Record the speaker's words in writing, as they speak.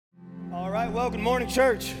All right, well, good morning,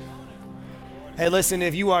 church. Hey, listen,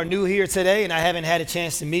 if you are new here today and I haven't had a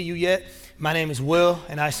chance to meet you yet, my name is Will,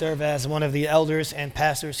 and I serve as one of the elders and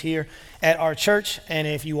pastors here at our church. And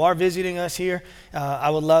if you are visiting us here, I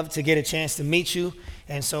would love to get a chance to meet you.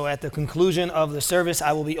 And so at the conclusion of the service,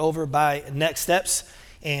 I will be over by Next Steps.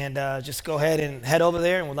 And just go ahead and head over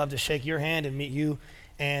there, and we'd love to shake your hand and meet you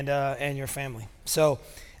and your family. So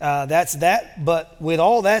that's that. But with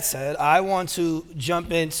all that said, I want to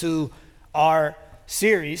jump into our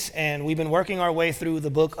series, and we've been working our way through the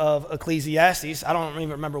book of Ecclesiastes. I don't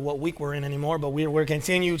even remember what week we're in anymore, but we're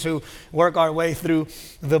continue to work our way through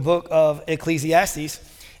the book of Ecclesiastes.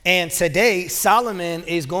 And today, Solomon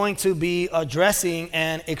is going to be addressing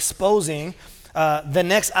and exposing the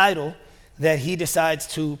next idol that he decides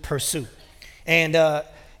to pursue. And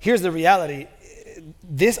here's the reality.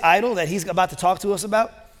 This idol that he's about to talk to us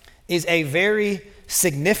about is a very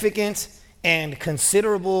significant and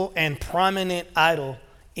considerable and prominent idol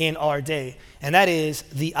in our day. And that is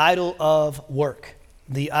the idol of work.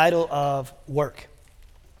 The idol of work.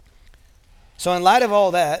 So in light of all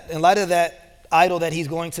that, in light of that idol that he's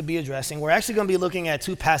going to be addressing, we're actually going to be looking at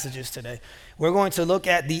two passages today. We're going to look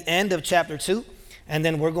at the end of chapter 2, and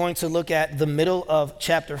then we're going to look at the middle of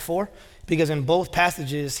chapter 4, because in both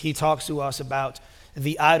passages, he talks to us about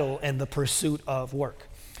the idol and the pursuit of work.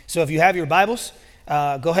 So if you have your Bibles,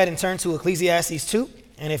 go ahead and turn to Ecclesiastes 2,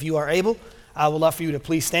 and if you are able, I would love for you to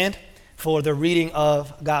please stand for the reading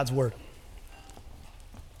of God's Word.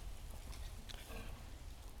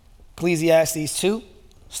 Ecclesiastes 2,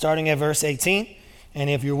 starting at verse 18, and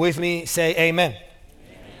if you're with me, say amen.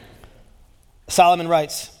 Amen. Solomon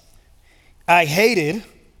writes, I hated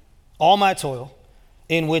all my toil,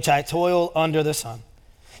 in which I toil under the sun,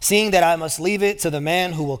 seeing that I must leave it to the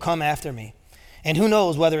man who will come after me. And who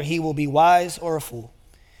knows whether he will be wise or a fool?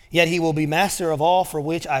 Yet he will be master of all for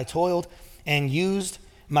which I toiled and used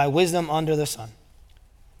my wisdom under the sun.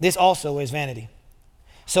 This also is vanity.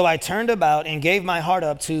 So I turned about and gave my heart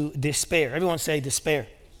up to despair. Everyone say despair.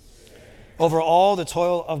 Over all the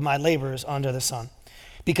toil of my labors under the sun.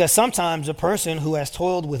 Because sometimes a person who has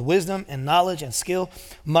toiled with wisdom and knowledge and skill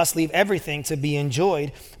must leave everything to be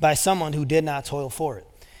enjoyed by someone who did not toil for it.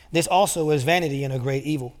 This also is vanity and a great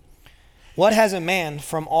evil. What has a man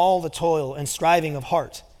from all the toil and striving of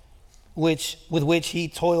heart, with which he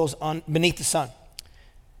toils beneath the sun?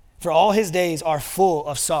 For all his days are full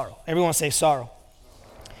of sorrow. Everyone say sorrow.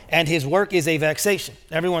 And his work is a vexation.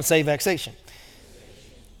 Everyone say vexation.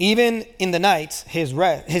 Even in the night, his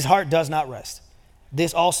heart does not rest.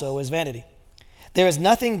 This also is vanity. There is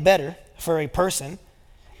nothing better for a person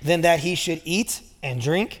than that he should eat and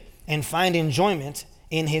drink and find enjoyment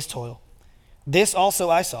in his toil. This also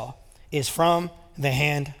I saw is from the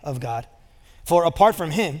hand of God. For apart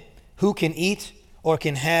from him, who can eat or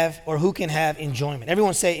who can have enjoyment?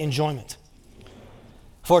 Everyone say enjoyment.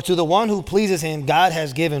 For to the one who pleases him, God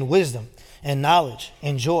has given wisdom and knowledge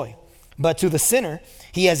and joy. But to the sinner,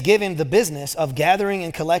 he has given the business of gathering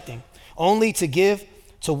and collecting, only to give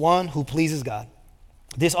to one who pleases God.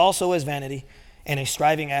 This also is vanity and a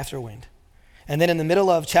striving after wind. And then in the middle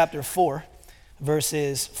of chapter 4,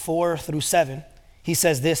 verses 4 through 7, he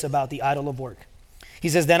says this about the idol of work. He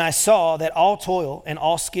says, Then I saw that all toil and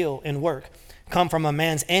all skill in work come from a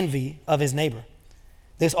man's envy of his neighbor.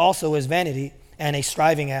 This also is vanity and a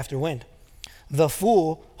striving after wind. The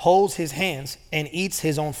fool holds his hands and eats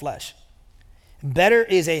his own flesh. Better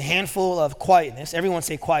is a handful of quietness, everyone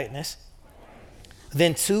say quietness,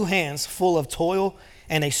 than 2 hands full of toil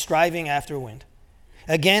and a striving after wind.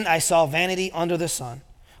 Again, I saw vanity under the sun,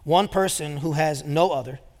 one person who has no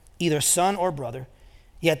other, either son or brother,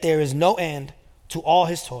 yet there is no end to all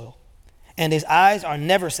his toil, and his eyes are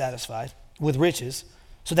never satisfied with riches,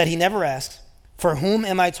 so that he never asks, for whom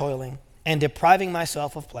am I toiling and depriving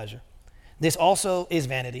myself of pleasure? This also is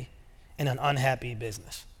vanity and an unhappy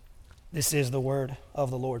business. This is the word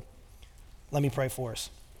of the Lord. Let me pray for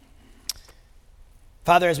us.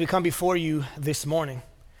 Father, as we come before you this morning,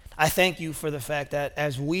 I thank you for the fact that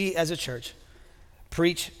as we as a church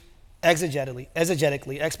preach exegetically,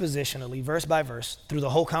 expositionally, verse by verse, through the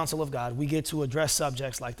whole counsel of God, we get to address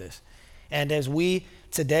subjects like this. And as we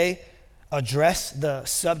today address the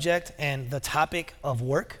subject and the topic of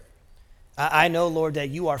work, I know, Lord, that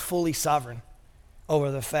you are fully sovereign over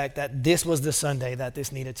the fact that this was the Sunday that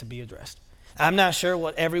this needed to be addressed. I'm not sure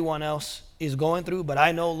what everyone else is going through, but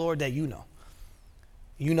I know, Lord, that you know.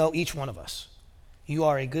 You know each one of us. You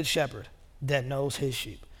are a good shepherd that knows his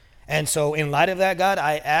sheep. And so in light of that, God,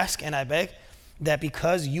 I ask and I beg that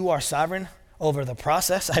because you are sovereign over the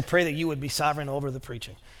process, I pray that you would be sovereign over the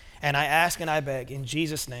preaching. And I ask and I beg in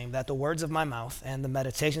Jesus' name that the words of my mouth and the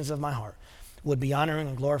meditations of my heart would be honoring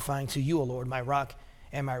and glorifying to you, O Lord, my rock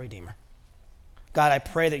and my redeemer. God, I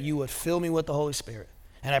pray that you would fill me with the Holy Spirit.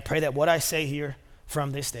 And I pray that what I say here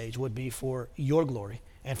from this stage would be for your glory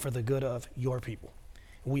and for the good of your people.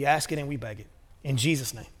 We ask it and we beg it in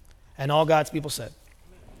Jesus' name. And all God's people said,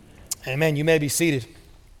 amen. You may be seated.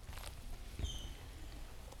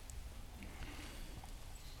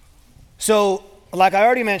 So, like I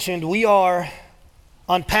already mentioned, we are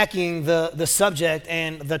unpacking the subject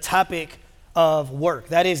and the topic of work.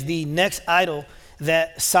 That is the next idol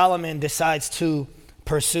that Solomon decides to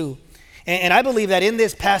pursue. And I believe that in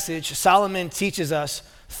this passage, Solomon teaches us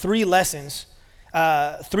three lessons,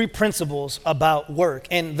 three principles about work.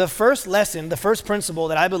 And the first lesson, the first principle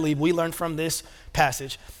that I believe we learn from this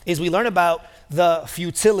passage is we learn about the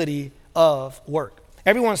futility of work.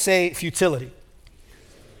 Everyone say futility.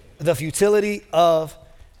 The futility of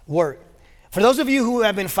work. For those of you who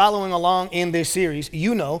have been following along in this series,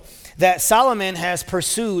 you know that Solomon has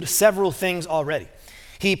pursued several things already.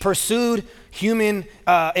 He pursued human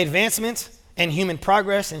advancement and human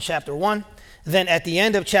progress in chapter 1. Then at the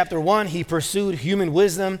end of chapter 1, he pursued human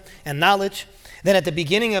wisdom and knowledge. Then at the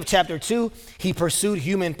beginning of chapter 2, he pursued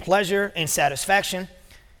human pleasure and satisfaction.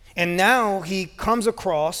 And now he comes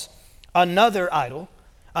across another idol,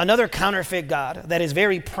 another counterfeit god that is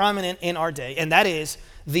very prominent in our day, and that is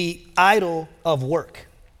the idol of work.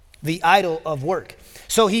 The idol of work.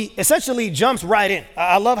 So he essentially jumps right in.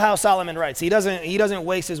 I love how Solomon writes. He doesn't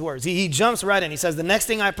waste his words. He jumps right in. He says, the next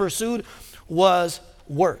thing I pursued was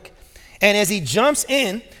work. And as he jumps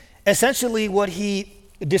in, essentially what he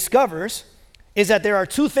discovers is that there are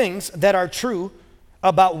two things that are true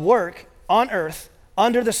about work on earth,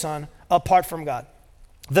 under the sun, apart from God.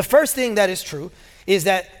 The first thing that is true is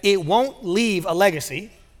that it won't leave a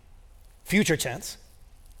legacy, future tense,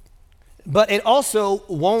 but it also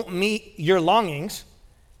won't meet your longings,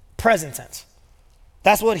 present tense.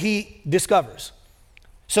 That's what he discovers.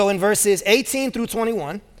 So in verses 18 through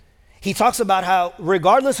 21, he talks about how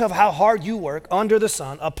regardless of how hard you work under the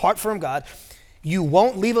sun, apart from God, you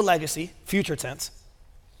won't leave a legacy, future tense.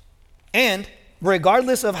 And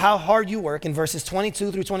regardless of how hard you work, in verses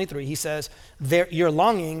 22 through 23, he says, your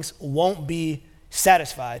longings won't be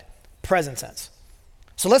satisfied, present tense.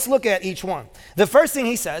 So let's look at each one. The first thing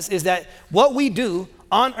he says is that what we do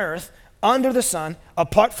on earth, under the sun,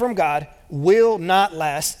 apart from God, will not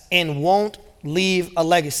last and won't leave a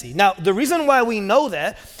legacy. Now, the reason why we know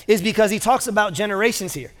that is because he talks about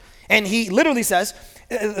generations here. And he literally says,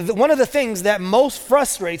 one of the things that most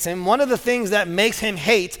frustrates him, one of the things that makes him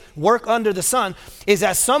hate work under the sun, is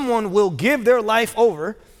that someone will give their life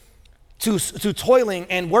over to toiling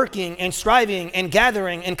and working and striving and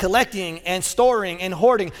gathering and collecting and storing and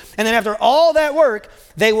hoarding. And then after all that work,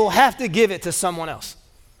 they will have to give it to someone else.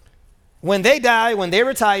 When they die, when they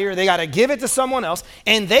retire, they got to give it to someone else,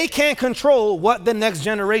 and they can't control what the next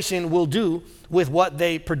generation will do with what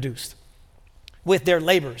they produced, with their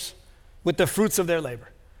labors, with the fruits of their labor.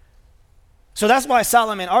 So that's why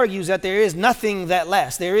Solomon argues that there is nothing that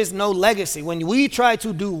lasts. There is no legacy. When we try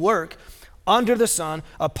to do work under the sun,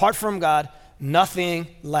 apart from God, nothing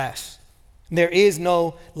lasts. There is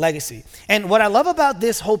no legacy. And what I love about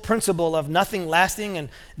this whole principle of nothing lasting and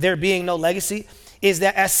there being no legacy is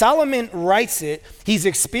that as Solomon writes it, he's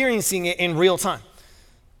experiencing it in real time.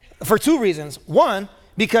 For two reasons. One,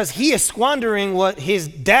 because he is squandering what his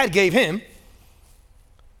dad gave him.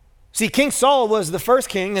 See, King Saul was the first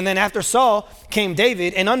king, and then after Saul came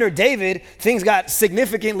David, and under David, things got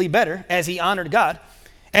significantly better as he honored God.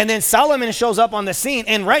 And then Solomon shows up on the scene,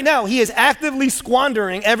 and right now he is actively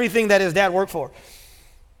squandering everything that his dad worked for.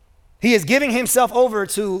 He is giving himself over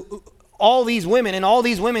to all these women, and all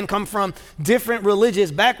these women come from different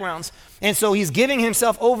religious backgrounds. And so he's giving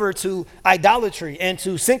himself over to idolatry and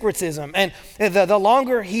to syncretism. And the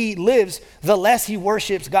longer he lives, the less he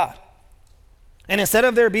worships God. And instead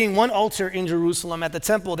of there being one altar in Jerusalem at the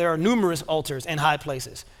temple, there are numerous altars and high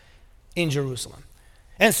places in Jerusalem.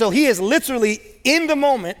 And so he is literally in the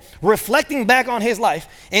moment reflecting back on his life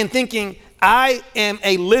and thinking, I am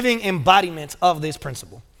a living embodiment of this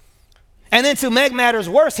principle. And then to make matters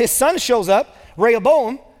worse, his son shows up,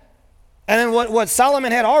 Rehoboam, and then what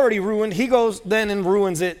Solomon had already ruined, he goes then and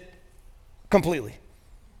ruins it completely.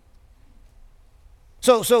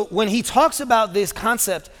 So when he talks about this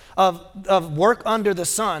concept of work under the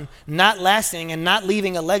sun not lasting and not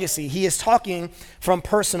leaving a legacy, he is talking from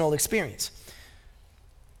personal experience.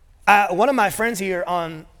 One of my friends here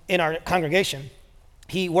in our congregation,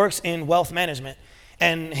 he works in wealth management.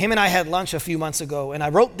 And him and I had lunch a few months ago, and I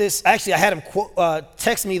wrote this. Actually, I had him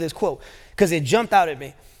text me this quote because it jumped out at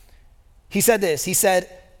me. He said this. He said,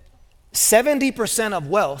 70% of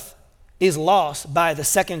wealth is lost by the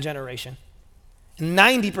second generation.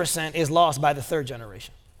 90% is lost by the third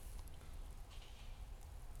generation.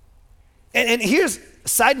 And here's a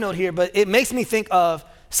side note here, but it makes me think of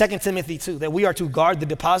 2 Timothy 2, that we are to guard the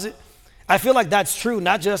deposit. I feel like that's true,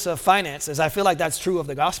 not just of finances. I feel like that's true of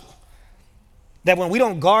the gospel. That when we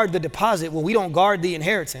don't guard the deposit, when we don't guard the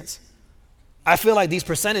inheritance, I feel like these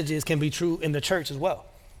percentages can be true in the church as well.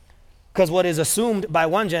 Because what is assumed by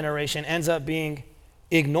one generation ends up being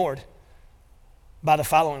ignored by the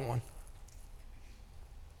following one.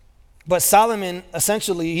 But Solomon,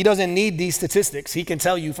 essentially, he doesn't need these statistics. He can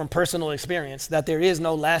tell you from personal experience that there is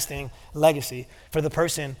no lasting legacy for the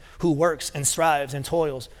person who works and strives and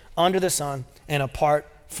toils under the sun and apart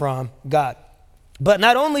from God. But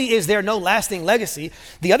not only is there no lasting legacy,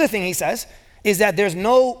 the other thing he says is that there's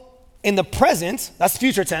no, in the present, that's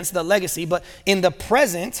future tense, the legacy, but in the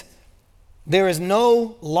present, there is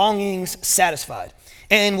no longings satisfied.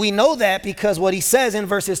 And we know that because what he says in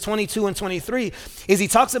verses 22 and 23 is he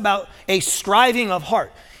talks about a striving of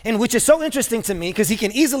heart, and which is so interesting to me because he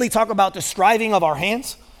can easily talk about the striving of our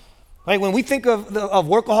hands. Right? When we think of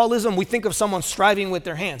workaholism, we think of someone striving with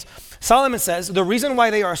their hands. Solomon says the reason why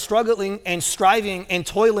they are struggling and striving and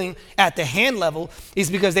toiling at the hand level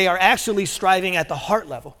is because they are actually striving at the heart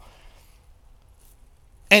level.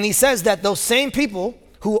 And he says that those same people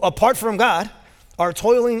who, apart from God, are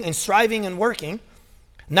toiling and striving and working,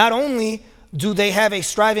 not only do they have a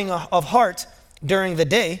striving of heart during the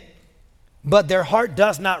day, but their heart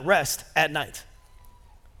does not rest at night.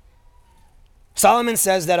 Solomon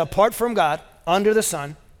says that apart from God, under the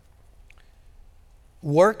sun,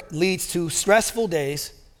 work leads to stressful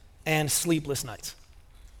days and sleepless nights.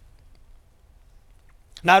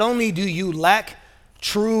 Not only do you lack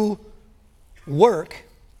true work,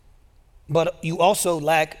 but you also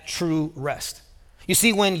lack true rest. You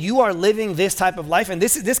see, when you are living this type of life, and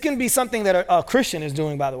this can be something that a Christian is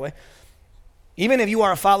doing, by the way. Even if you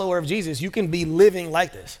are a follower of Jesus, you can be living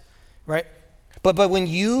like this, right? But when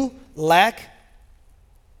you lack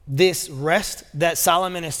this rest that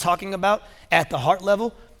Solomon is talking about at the heart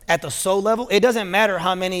level, at the soul level, it doesn't matter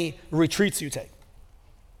how many retreats you take.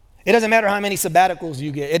 It doesn't matter how many sabbaticals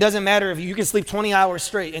you get. It doesn't matter if you can sleep 20 hours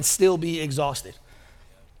straight and still be exhausted.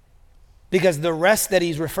 Because the rest that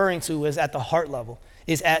he's referring to is at the heart level,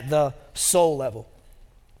 is at the soul level.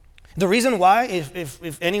 The reason why,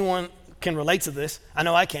 if anyone can relate to this, I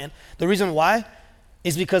know I can. The reason why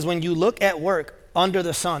is because when you look at work under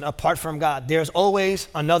the sun, apart from God, there's always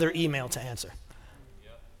another email to answer.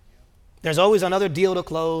 There's always another deal to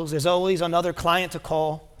close. There's always another client to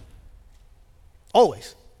call.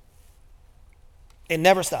 Always. It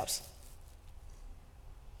never stops.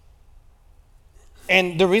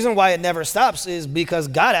 And the reason why it never stops is because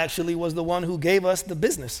God actually was the one who gave us the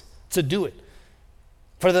business to do it.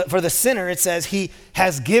 For the sinner, it says he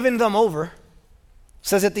has given them over,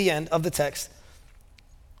 says at the end of the text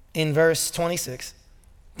in verse 26,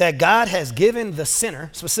 that God has given the sinner,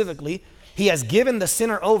 specifically, he has given the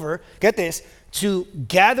sinner over, get this, to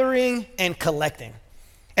gathering and collecting.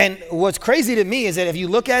 And what's crazy to me is that if you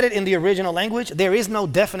look at it in the original language, there is no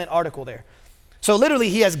definite article there. So literally,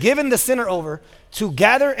 he has given the sinner over to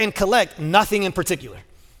gather and collect nothing in particular.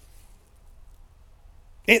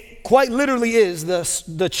 It quite literally is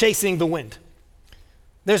the chasing the wind.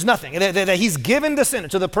 There's nothing. That he's given the sinner,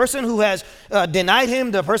 to the person who has denied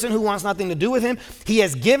him, the person who wants nothing to do with him, he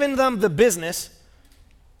has given them the business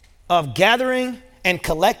of gathering and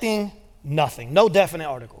collecting nothing. No definite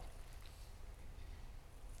article.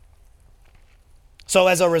 So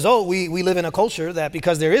as a result, we live in a culture that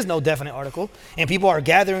because there is no definite article and people are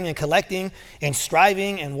gathering and collecting and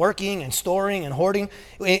striving and working and storing and hoarding,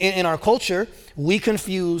 in our culture, we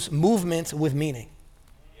confuse movement with meaning.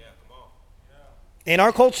 Yeah, come on. Yeah. In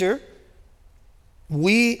our culture,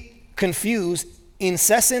 we confuse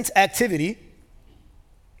incessant activity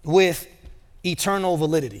with eternal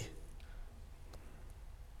validity.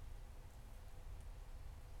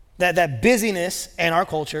 That busyness in our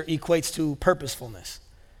culture equates to purposefulness.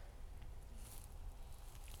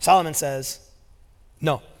 Solomon says,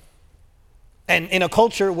 no. And in a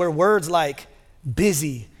culture where words like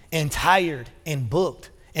busy and tired and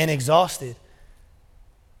booked and exhausted,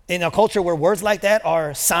 in a culture where words like that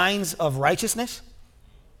are signs of righteousness,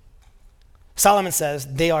 Solomon says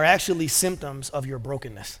they are actually symptoms of your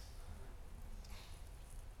brokenness.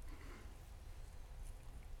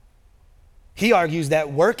 He argues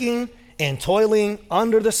that working and toiling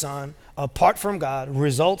under the sun, apart from God,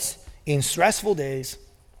 results in stressful days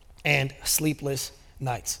and sleepless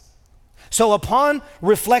nights. So upon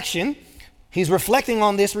reflection, he's reflecting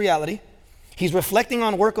on this reality. He's reflecting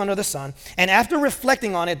on work under the sun. And after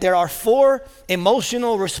reflecting on it, there are 4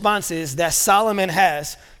 emotional responses that Solomon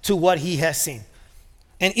has to what he has seen.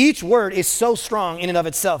 And each word is so strong in and of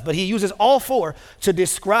itself, but he uses all 4 to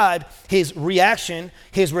describe his reaction,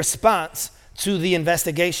 his response to the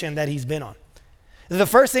investigation that he's been on. The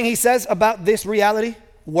first thing he says about this reality,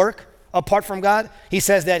 work apart from God, he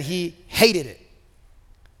says that he hated it.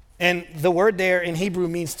 And the word there in Hebrew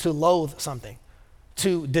means to loathe something,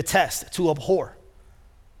 to detest, to abhor,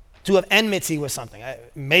 to have enmity with something.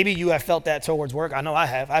 Maybe you have felt that towards work. I know I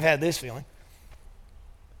have. I've had this feeling.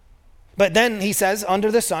 But then he says,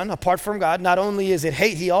 under the sun, apart from God, not only is it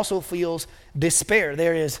hate, he also feels despair.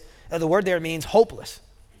 The word there means hopeless.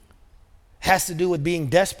 Has to do with being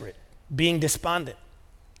desperate, being despondent.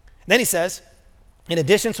 Then he says, in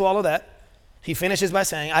addition to all of that, he finishes by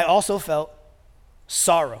saying, I also felt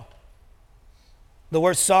sorrow. The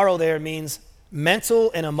word sorrow there means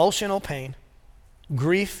mental and emotional pain,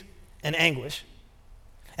 grief, and anguish.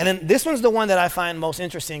 And then this one's the one that I find most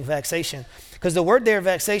interesting, vexation. Because the word there,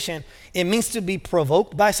 vexation, it means to be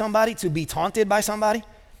provoked by somebody, to be taunted by somebody.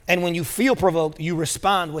 And when you feel provoked, you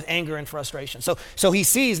respond with anger and frustration. So he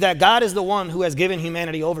sees that God is the one who has given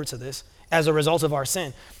humanity over to this as a result of our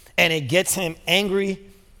sin. And it gets him angry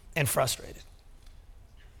and frustrated.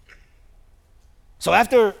 So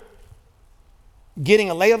after getting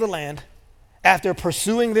a lay of the land, after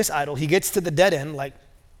pursuing this idol, he gets to the dead end like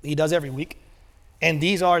he does every week. And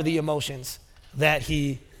these are the emotions that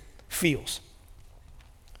he feels.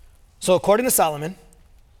 So according to Solomon,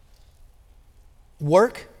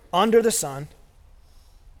 work under the sun,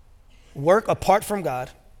 work apart from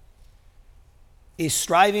God, is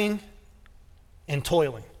striving and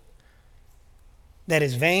toiling. That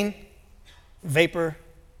is vain, vapor,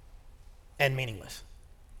 and meaningless.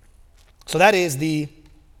 So that is the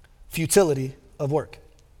futility of work.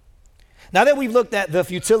 Now that we've looked at the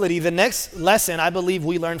futility, the next lesson I believe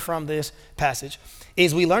we learn from this passage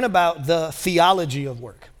is we learn about the theology of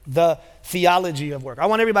work. The theology of work. I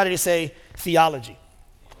want everybody to say theology.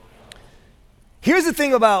 Here's the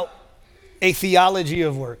thing about a theology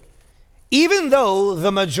of work. Even though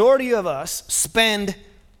the majority of us spend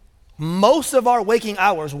most of our waking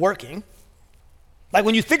hours working, like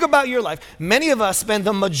when you think about your life, many of us spend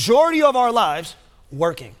the majority of our lives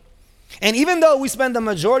working. And even though we spend the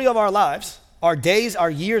majority of our lives, our days, our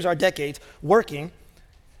years, our decades working,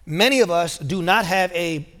 many of us do not have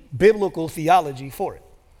a biblical theology for it.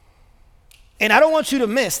 And I don't want you to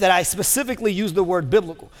miss that I specifically use the word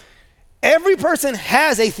biblical. Every person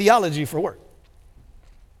has a theology for work.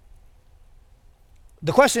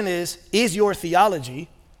 The question is your theology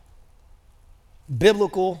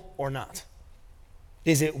biblical or not?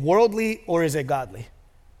 Is it worldly or is it godly?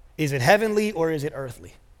 Is it heavenly or is it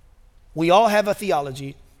earthly? We all have a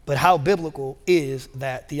theology, but how biblical is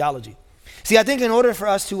that theology? See, I think in order for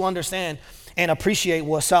us to understand and appreciate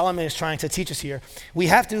what Solomon is trying to teach us here, we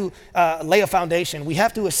have to lay a foundation. We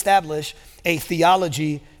have to establish a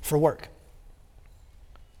theology for work.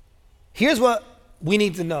 Here's what we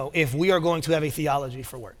need to know if we are going to have a theology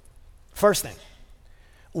for work. First thing,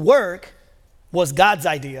 work was God's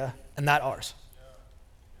idea and not ours.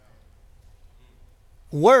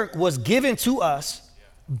 Work was given to us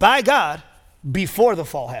by God before the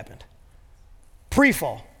fall happened.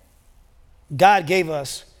 Pre-fall, God gave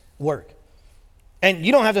us work. And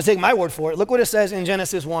you don't have to take my word for it. Look what it says in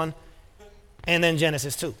Genesis 1 and then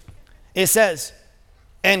Genesis 2. It says,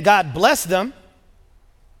 and God blessed them.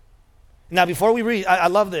 Now, before we read, I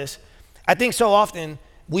love this. I think so often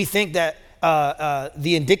we think that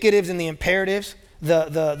the indicatives and the imperatives,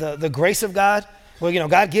 the grace of God, well,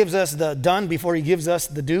 God gives us the done before he gives us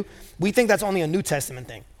the do. We think that's only a New Testament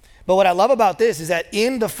thing. But what I love about this is that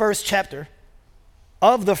in the first chapter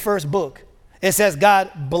of the first book, it says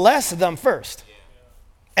God blessed them first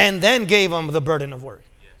and then gave them the burden of work.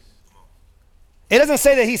 It doesn't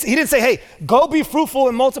say that he didn't say, hey, go be fruitful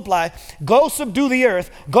and multiply, go subdue the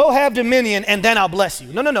earth, go have dominion, and then I'll bless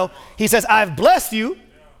you. No. He says, I've blessed you.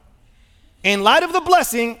 In light of the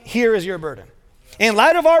blessing, here is your burden. In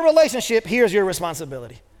light of our relationship, here's your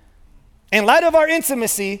responsibility. In light of our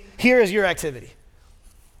intimacy, here is your activity.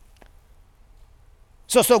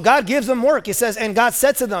 So God gives them work. It says, and God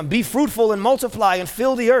said to them, be fruitful and multiply and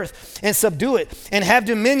fill the earth and subdue it and have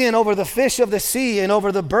dominion over the fish of the sea and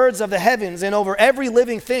over the birds of the heavens and over every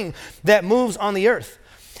living thing that moves on the earth.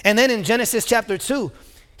 And then in Genesis chapter 2,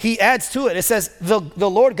 he adds to it. It says, the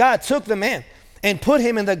Lord God took the man and put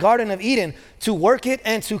him in the Garden of Eden to work it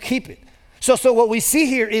and to keep it. So what we see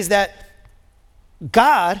here is that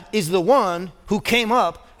God is the one who came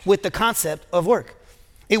up with the concept of work.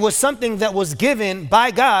 It was something that was given by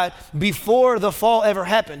God before the fall ever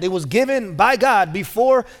happened. It was given by God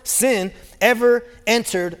before sin ever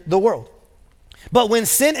entered the world. But when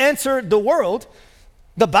sin entered the world,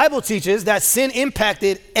 the Bible teaches that sin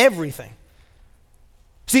impacted everything.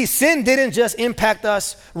 See, sin didn't just impact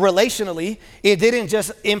us relationally. It didn't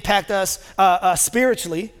just impact us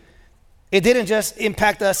spiritually. It didn't just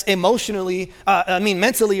impact us emotionally,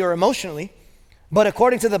 mentally or emotionally. But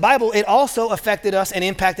according to the Bible, it also affected us and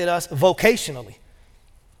impacted us vocationally.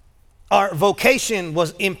 Our vocation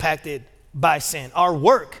was impacted by sin. Our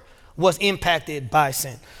work was impacted by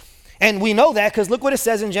sin. And we know that because look what it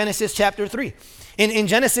says in Genesis chapter 3. In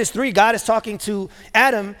Genesis 3, God is talking to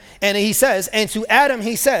Adam, and he says, and to Adam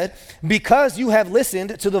he said, because you have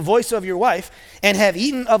listened to the voice of your wife and have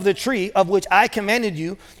eaten of the tree of which I commanded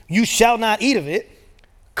you, you shall not eat of it.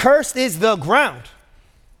 Cursed is the ground.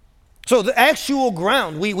 So the actual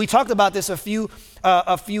ground, we talked about this a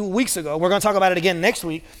few weeks ago. We're going to talk about it again next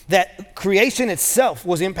week, that creation itself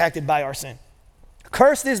was impacted by our sin.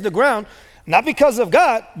 Cursed is the ground, not because of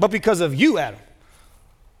God, but because of you, Adam.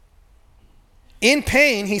 In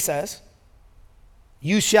pain, he says,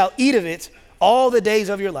 you shall eat of it all the days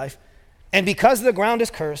of your life. And because the ground is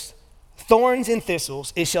cursed, thorns and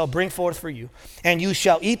thistles it shall bring forth for you. And you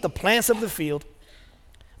shall eat the plants of the field.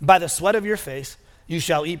 By the sweat of your face you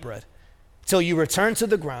shall eat bread, till you return to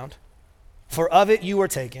the ground. For of it you were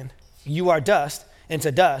taken. You are dust, and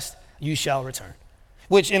to dust you shall return.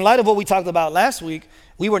 Which, in light of what we talked about last week,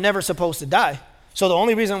 we were never supposed to die. So the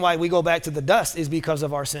only reason why we go back to the dust is because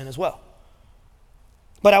of our sin as well.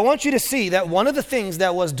 But I want you to see that one of the things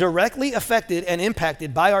that was directly affected and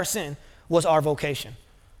impacted by our sin was our vocation,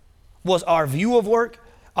 was our view of work,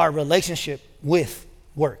 our relationship with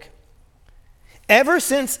work. Ever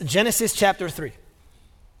since Genesis chapter 3,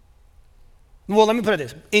 well, let me put it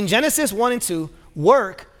this. In Genesis 1 and 2,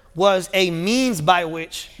 work was a means by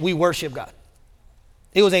which we worship God.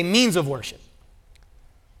 It was a means of worship.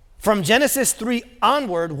 From Genesis 3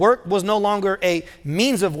 onward, work was no longer a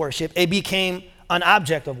means of worship. It became an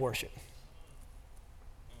object of worship.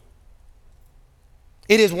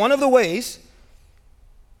 It is one of the ways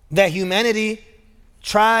that humanity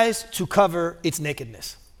tries to cover its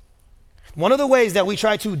nakedness. One of the ways that we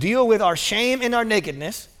try to deal with our shame and our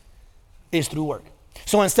nakedness is through work.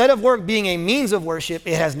 So instead of work being a means of worship,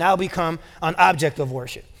 it has now become an object of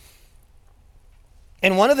worship.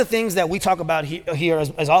 And one of the things that we talk about here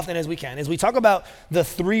as often as we can is we talk about the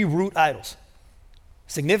three root idols: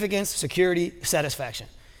 significance, security, satisfaction.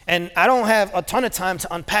 And I don't have a ton of time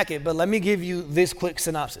to unpack it, but let me give you this quick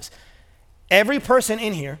synopsis. Every person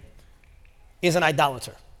in here is an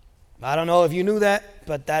idolater. I don't know if you knew that,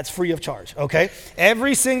 but that's free of charge, okay?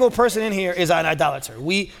 Every single person in here is an idolater.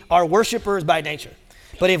 We are worshipers by nature.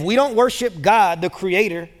 But if we don't worship God, the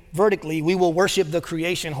creator, vertically, we will worship the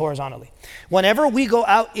creation horizontally. Whenever we go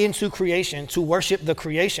out into creation to worship the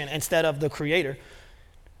creation instead of the creator,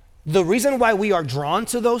 the reason why we are drawn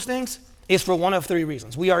to those things is for one of three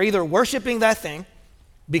reasons. We are either worshiping that thing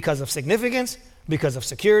because of significance, because of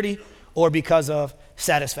security, or because of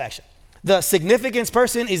satisfaction. The significance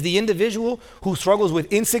person is the individual who struggles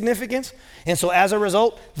with insignificance. And so as a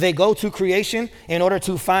result, they go to creation in order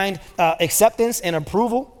to find acceptance and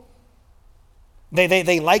approval.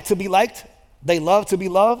 They like to be liked. They love to be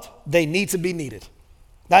loved. They need to be needed.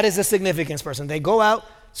 That is the significance person. They go out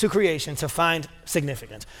to creation to find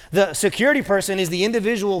significance. The security person is the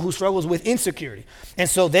individual who struggles with insecurity. And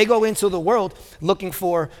so they go into the world looking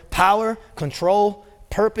for power, control,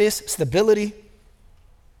 purpose, stability,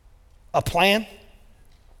 a plan,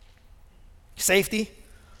 safety.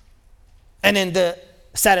 And then the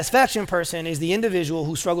satisfaction person is the individual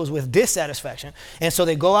who struggles with dissatisfaction. And so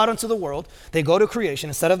they go out into the world, they go to creation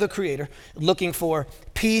instead of the creator, looking for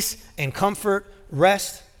peace and comfort,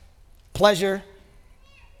 rest, pleasure,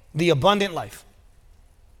 the abundant life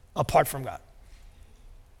apart from God.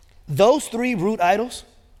 Those three root idols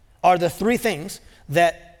are the three things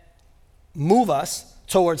that move us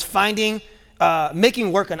towards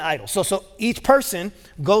making work an idol. So each person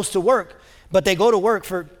goes to work, but they go to work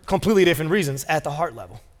for completely different reasons at the heart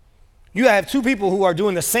level. You have two people who are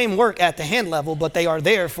doing the same work at the hand level, but they are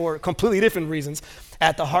there for completely different reasons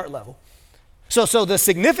at the heart level. So the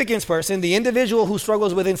significance person, the individual who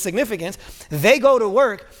struggles with insignificance, they go to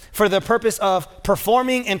work for the purpose of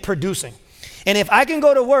performing and producing. And if I can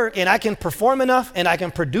go to work and I can perform enough and I can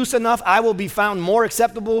produce enough, I will be found more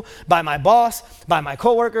acceptable by my boss, by my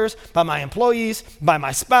coworkers, by my employees, by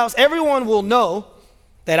my spouse. Everyone will know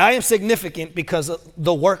that I am significant because of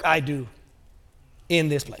the work I do in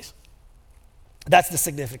this place. That's the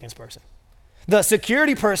significance person. The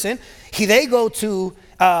security person, they go to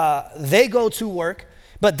work,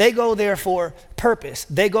 but they go there for purpose.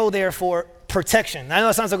 They go there for protection. I know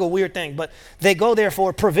it sounds like a weird thing, but they go there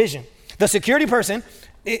for provision. The security person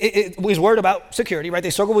is worried about security, right?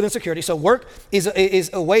 They struggle with insecurity. So work is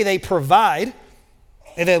a way they provide,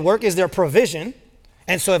 and then work is their provision.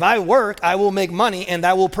 And so if I work, I will make money, and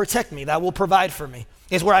that will protect me. That will provide for me.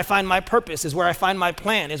 It's where I find my purpose. Is where I find my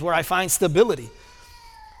plan. Is where I find stability.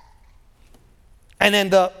 And then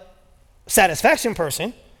the satisfaction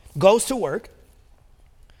person goes to work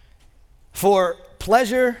for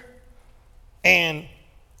pleasure and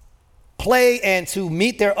play and to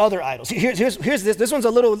meet their other idols. Here's this. This one's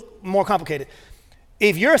a little more complicated.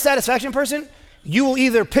 If you're a satisfaction person, you will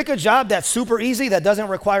either pick a job that's super easy, that doesn't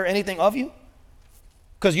require anything of you,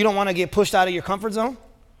 because you don't want to get pushed out of your comfort zone.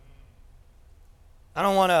 I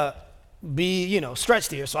don't want to be,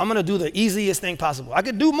 stretched here, so I'm going to do the easiest thing possible. I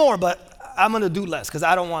could do more, but I'm going to do less because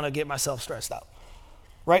I don't want to get myself stressed out,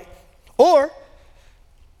 right? Or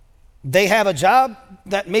they have a job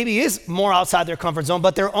that maybe is more outside their comfort zone,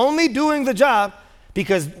 but they're only doing the job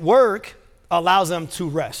because work allows them to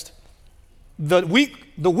rest. The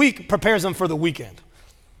week prepares them for the weekend.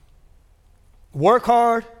 Work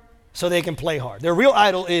hard so they can play hard. Their real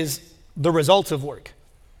idol is the results of work.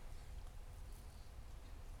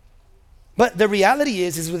 But the reality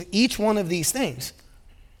is with each one of these things,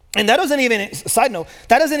 and that doesn't even, side note,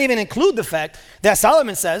 that doesn't even include the fact that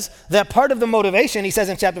Solomon says that part of the motivation, he says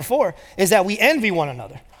in chapter 4, is that we envy one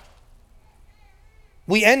another.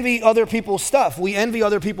 We envy other people's stuff. We envy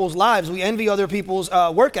other people's lives. We envy other people's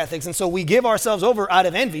work ethics. And so we give ourselves over out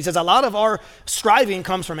of envy. He says a lot of our striving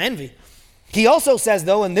comes from envy. He also says,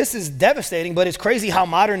 though, and this is devastating, but it's crazy how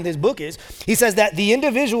modern this book is. He says that the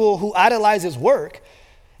individual who idolizes work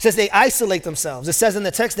says they isolate themselves. It says in the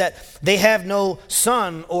text that they have no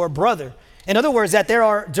son or brother. In other words, that there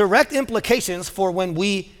are direct implications for when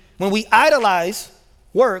we idolize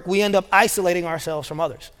work, we end up isolating ourselves from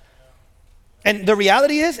others. And the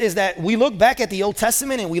reality is that we look back at the Old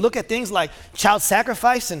Testament and we look at things like child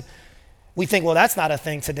sacrifice and we think, well, that's not a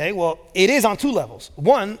thing today. Well, it is on two levels.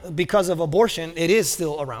 One, because of abortion, it is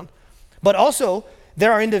still around. But also,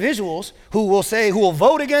 there are individuals who will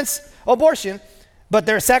vote against abortion, but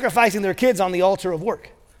they're sacrificing their kids on the altar of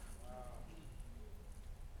work.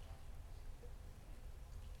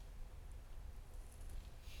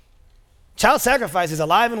 Child sacrifice is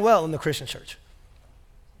alive and well in the Christian church.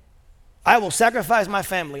 I will sacrifice my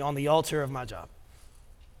family on the altar of my job.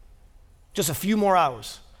 Just a few more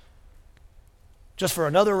hours. Just for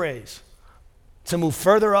another raise to move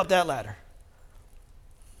further up that ladder.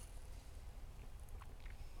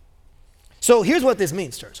 So here's what this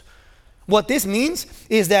means, church. What this means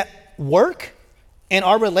is that work and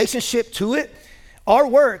our relationship to it, our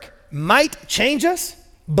work might change us,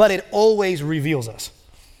 but it always reveals us.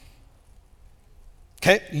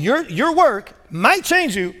 Okay, your work might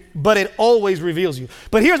change you, but it always reveals you.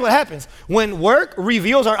 But here's what happens. When work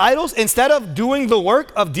reveals our idols, instead of doing the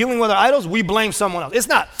work of dealing with our idols, we blame someone else.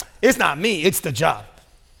 It's not me, it's the job.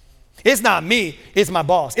 It's not me, it's my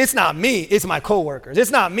boss. It's not me, it's my coworkers. It's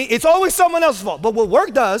not me, it's always someone else's fault. But what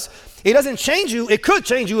work does, it doesn't change you. It could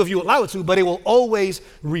change you if you allow it to, but it will always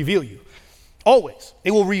reveal you. Always. It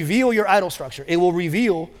will reveal your idol structure. It will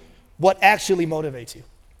reveal what actually motivates you.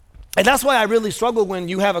 And that's why I really struggle when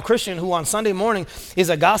you have a Christian who on Sunday morning is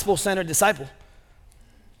a gospel-centered disciple.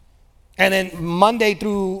 And then Monday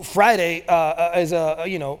through Friday is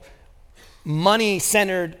a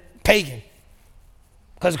money-centered pagan.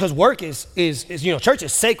 Because work is church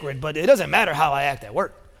is sacred, but it doesn't matter how I act at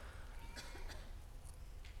work.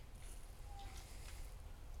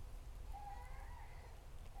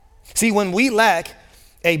 See, when we lack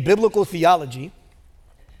a biblical theology,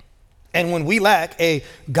 and when we lack a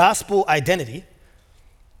gospel identity,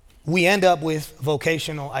 we end up with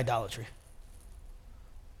vocational idolatry.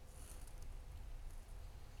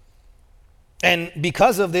 And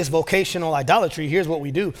because of this vocational idolatry, here's what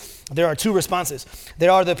we do. There are two responses.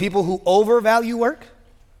 There are the people who overvalue work,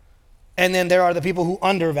 and then there are the people who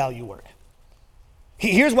undervalue work.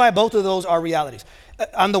 Here's why both of those are realities.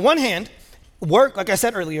 On the one hand, work, like I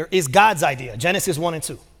said earlier, is God's idea, Genesis 1 and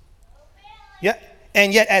 2. Yeah.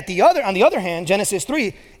 And yet on the other hand, Genesis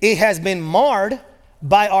 3, it has been marred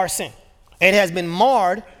by our sin. It has been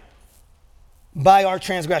marred by our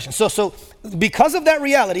transgression. So because of that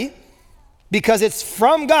reality, because it's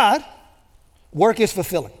from God, work is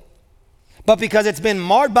fulfilling. But because it's been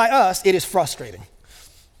marred by us, it is frustrating.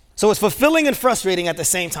 So it's fulfilling and frustrating at the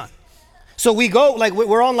same time. So we go, like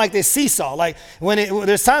we're on like this seesaw. Like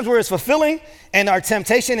there's times where it's fulfilling and our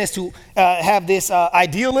temptation is to have this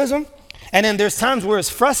idealism. And then there's times where it's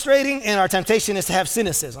frustrating and our temptation is to have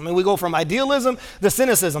cynicism. And we go from idealism to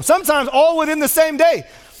cynicism, sometimes all within the same day.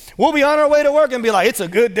 We'll be on our way to work and be like, it's a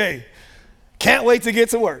good day. Can't wait to get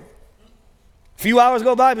to work. A few hours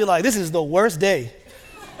go by, be like, this is the worst day.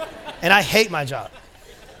 And I hate my job.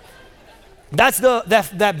 That's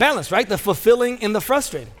that balance, right? The fulfilling and the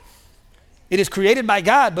frustrating. It is created by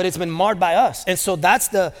God, but it's been marred by us. And so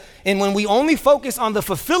and when we only focus on the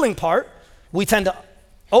fulfilling part, we tend to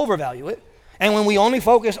overvalue it. And when we only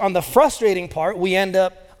focus on the frustrating part, we end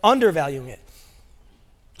up undervaluing it.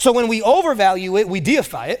 So when we overvalue it, we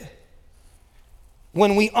deify it.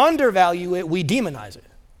 When we undervalue it, we demonize it.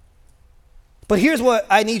 But here's what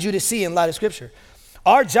I need you to see in light of Scripture.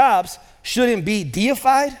 Our jobs shouldn't be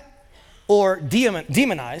deified or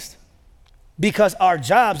demonized, because our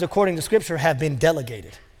jobs, according to Scripture, have been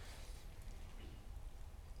delegated.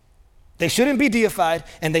 They shouldn't be deified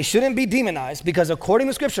and they shouldn't be demonized, because according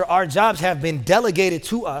to Scripture, our jobs have been delegated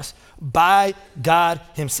to us by God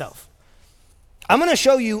himself. I'm going to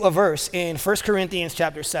show you a verse in 1 Corinthians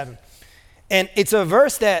chapter 7. And it's a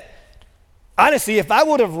verse that, honestly, if I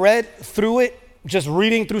would have read through it, just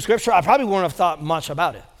reading through Scripture, I probably wouldn't have thought much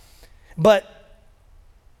about it. But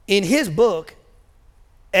in his book,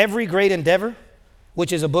 Every Great Endeavor,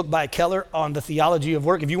 which is a book by Keller on the theology of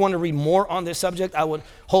work. If you want to read more on this subject, I would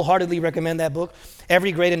wholeheartedly recommend that book,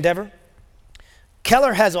 Every Great Endeavor.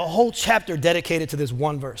 Keller has a whole chapter dedicated to this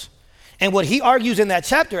one verse. And what he argues in that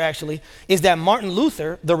chapter actually is that Martin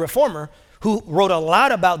Luther, the reformer, who wrote a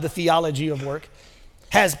lot about the theology of work,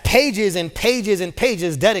 has pages and pages and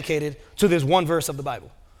pages dedicated to this one verse of the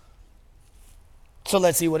Bible. So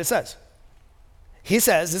let's see what it says. He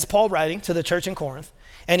says, this is Paul writing to the church in Corinth,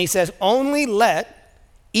 and he says, only let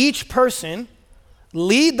each person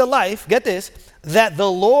lead the life, get this, that the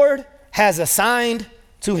Lord has assigned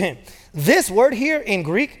to him. This word here in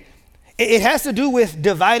Greek, it has to do with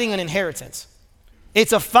dividing an inheritance.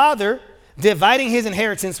 It's a father dividing his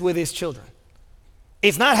inheritance with his children.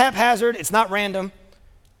 It's not haphazard, it's not random.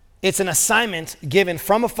 It's an assignment given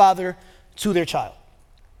from a father to their child.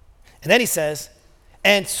 And then he says,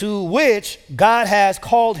 and to which God has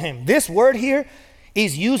called him. This word here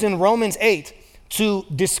is used in Romans 8 to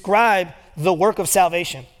describe the work of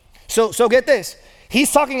salvation. So get this.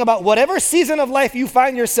 He's talking about whatever season of life you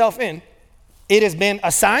find yourself in, it has been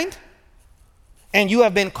assigned and you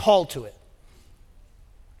have been called to it.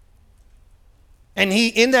 And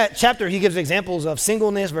in that chapter, he gives examples of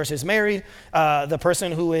singleness versus married, the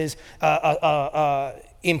person who is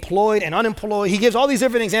employed and unemployed. He gives all these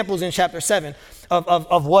different examples in chapter 7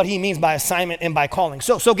 of what he means by assignment and by calling.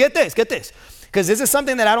 So get this, because this is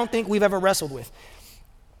something that I don't think we've ever wrestled with.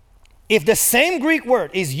 If the same Greek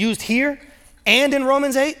word is used here and in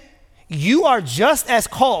Romans 8, you are just as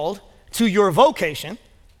called to your vocation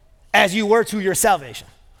as you were to your salvation.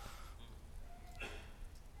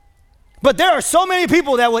 But there are so many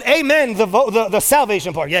people that would amen the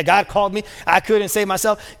salvation part. Yeah, God called me. I couldn't save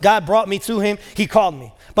myself. God brought me to him. He called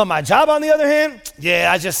me. But my job, on the other hand,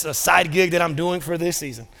 I just a side gig that I'm doing for this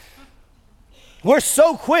season. We're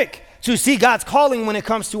so quick to see God's calling when it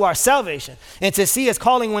comes to our salvation and to see his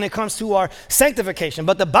calling when it comes to our sanctification.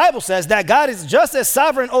 But the Bible says that God is just as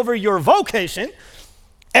sovereign over your vocation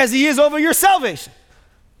as he is over your salvation.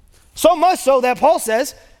 So much so that Paul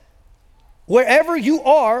says, wherever you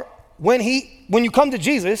are, when you come to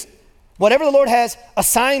Jesus, whatever the Lord has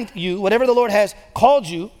assigned you, whatever the Lord has called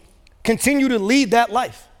you, continue to lead that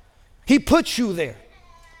life. He put you there.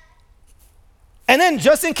 And then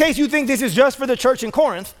just in case you think this is just for the church in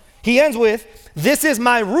Corinth, he ends with, this is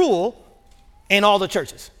my rule in all the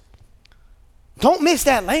churches. Don't miss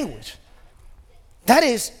that language. That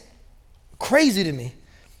is crazy to me.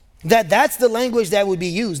 That's the language that would be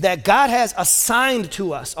used, that God has assigned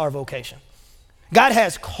to us our vocation. God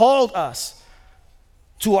has called us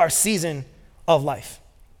to our season of life.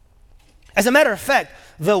 As a matter of fact,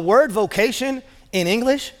 the word vocation in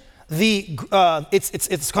English,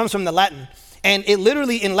 it comes from the Latin, and it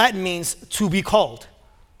literally in Latin means to be called.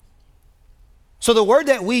 So the word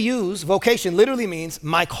that we use, vocation, literally means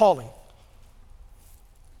my calling.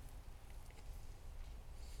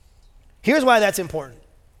 Here's why that's important.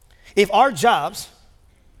 If our jobs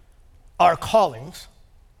are callings,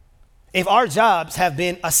 if our jobs have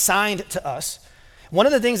been assigned to us, one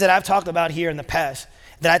of the things that I've talked about here in the past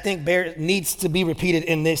that I think needs to be repeated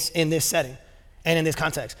in this setting and in this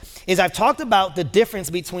context is I've talked about the difference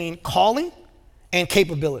between calling and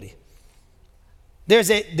capability. There's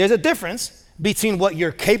a difference between what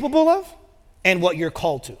you're capable of and what you're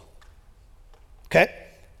called to. Okay?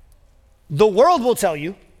 The world will tell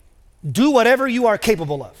you, do whatever you are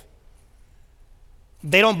capable of.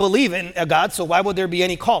 They don't believe in a God, so why would there be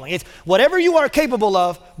any calling? It's whatever you are capable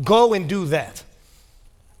of, go and do that.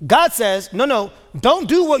 God says, no, don't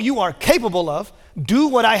do what you are capable of. Do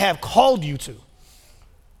what I have called you to.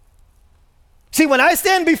 See, when I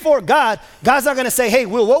stand before God, God's not going to say, hey,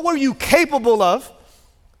 Will, what were you capable of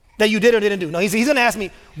that you did or didn't do? No, he's going to ask me,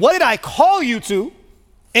 what did I call you to,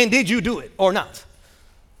 and did you do it or not?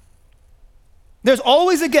 There's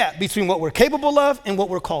always a gap between what we're capable of and what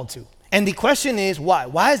we're called to. And the question is, why?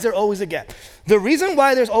 Why is there always a gap? The reason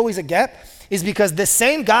why there's always a gap is because the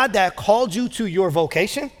same God that called you to your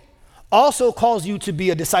vocation also calls you to be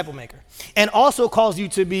a disciple maker, and also calls you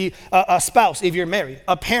to be a spouse if you're married,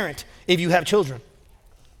 a parent if you have children,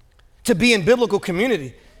 to be in biblical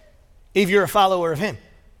community if you're a follower of him.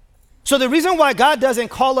 So the reason why God doesn't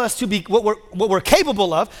call us to be what we're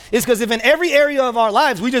capable of is because if in every area of our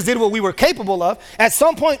lives we just did what we were capable of, at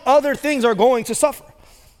some point other things are going to suffer.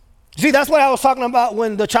 See, that's what I was talking about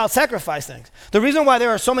when the child sacrifice things. The reason why there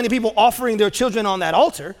are so many people offering their children on that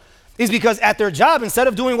altar is because at their job, instead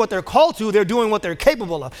of doing what they're called to, they're doing what they're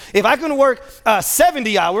capable of. If I can work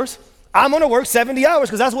 70 hours, I'm going to work 70 hours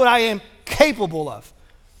because that's what I am capable of.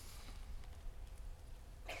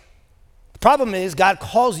 The problem is God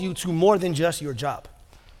calls you to more than just your job.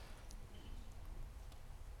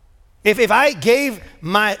 If I gave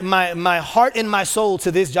my heart and my soul to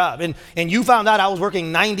this job and you found out I was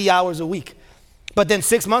working 90 hours a week, but then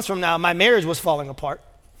 6 months from now, my marriage was falling apart,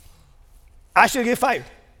 I should get fired.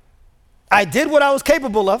 I did what I was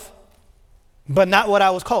capable of, but not what I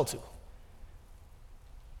was called to.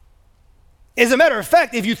 As a matter of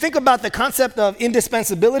fact, if you think about the concept of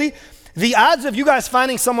indispensability, the odds of you guys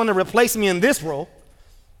finding someone to replace me in this role,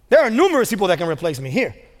 there are numerous people that can replace me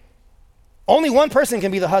here. Only one person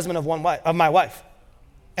can be the husband of my wife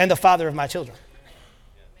and the father of my children.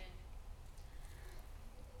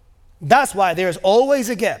 That's why there's always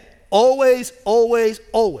a gap, always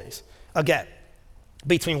a gap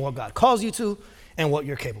between what God calls you to and what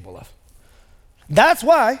you're capable of. That's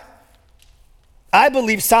why I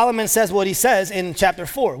believe Solomon says what he says in chapter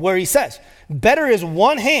 4, where he says, better is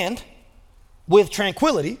one hand with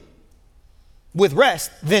tranquility, with rest,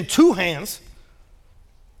 than two hands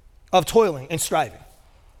of toiling and striving.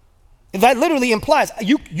 That literally implies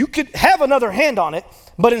you could have another hand on it,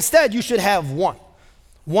 but instead you should have one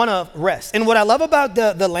of rest. And what I love about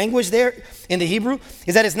the language there in the Hebrew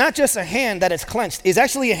is that it's not just a hand that is clenched. It's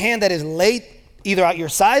actually a hand that is laid either at your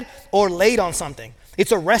side or laid on something.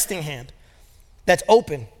 It's a resting hand that's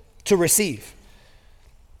open to receive.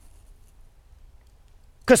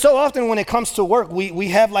 Because so often when it comes to work, we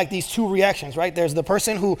have like these two reactions, right? There's the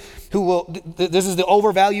person who will, this is the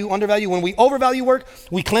overvalue, undervalue. When we overvalue work,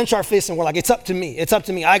 we clench our fists and we're like, it's up to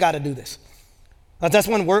me, I got to do this. That's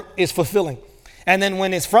when work is fulfilling. And then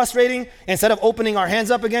when it's frustrating, instead of opening our hands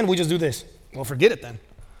up again, we just do this. Well, forget it then.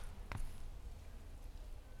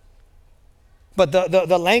 But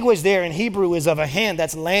the language there in Hebrew is of a hand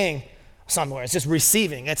that's laying somewhere. It's just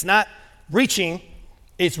receiving. It's not reaching,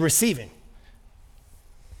 it's receiving.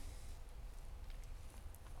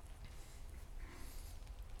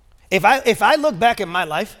 If I look back at my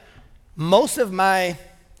life, most of my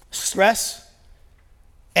stress,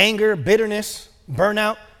 anger, bitterness,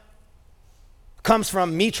 burnout comes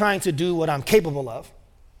from me trying to do what I'm capable of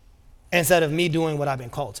instead of me doing what I've been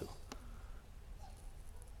called to.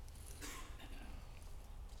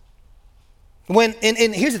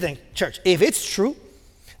 And here's the thing, church, if it's true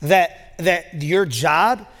that your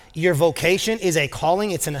job, your vocation is a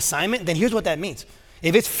calling, it's an assignment, then here's what that means.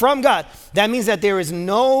 If it's from God, that means that there is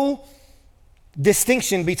no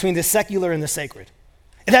distinction between the secular and the sacred.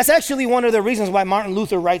 And that's actually one of the reasons why Martin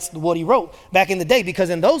Luther writes what he wrote back in the day, because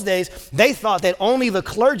in those days, they thought that only the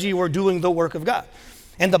clergy were doing the work of God.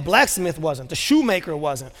 And the blacksmith wasn't, the shoemaker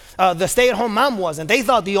wasn't, the stay-at-home mom wasn't. They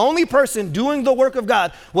thought the only person doing the work of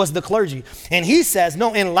God was the clergy. And he says,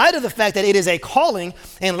 no, in light of the fact that it is a calling,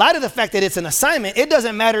 in light of the fact that it's an assignment, it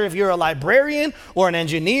doesn't matter if you're a librarian or an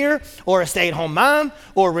engineer or a stay-at-home mom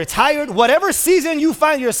or retired, whatever season you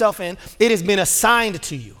find yourself in, it has been assigned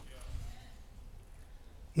to you.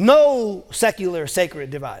 No secular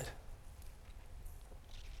sacred divide.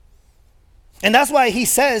 And that's why he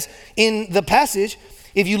says in the passage,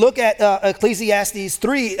 if you look at Ecclesiastes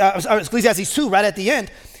 2 right at the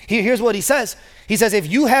end, here's what he says. He says, if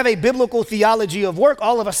you have a biblical theology of work,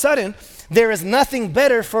 all of a sudden, there is nothing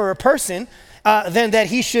better for a person than that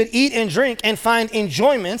he should eat and drink and find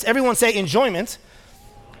enjoyments. Everyone say enjoyment.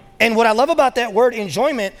 And what I love about that word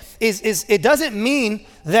enjoyment is it doesn't mean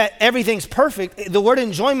that everything's perfect. The word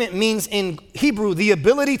enjoyment means in Hebrew the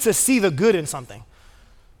ability to see the good in something.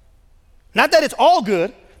 Not that it's all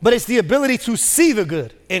good, but it's the ability to see the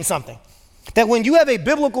good in something. That when you have a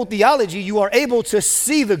biblical theology, you are able to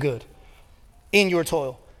see the good in your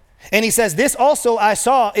toil. And he says, this also I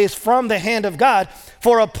saw is from the hand of God,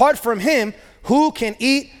 for apart from him, who can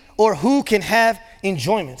eat or who can have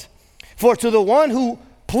enjoyment? For to the one who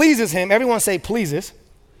pleases him, everyone say pleases,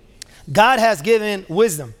 God has given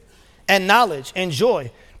wisdom and knowledge and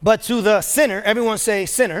joy. But to the sinner, everyone say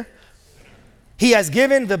sinner, he has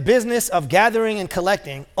given the business of gathering and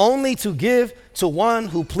collecting only to give to one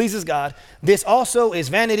who pleases God. This also is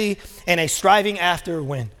vanity and a striving after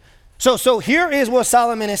wind. So here is what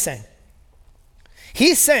Solomon is saying.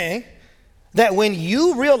 He's saying that when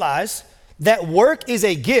you realize that work is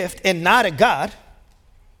a gift and not a God,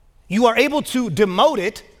 you are able to demote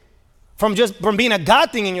it from being a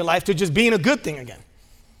God thing in your life to just being a good thing again.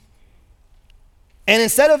 And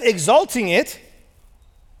instead of exalting it,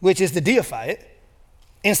 which is to deify it,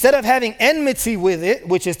 instead of having enmity with it,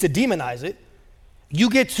 which is to demonize it, you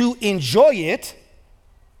get to enjoy it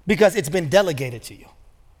because it's been delegated to you.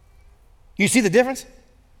 You see the difference?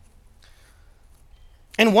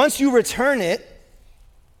 And once you return it,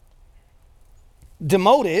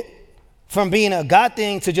 demote it from being a God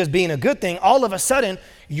thing to just being a good thing, all of a sudden,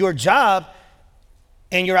 your job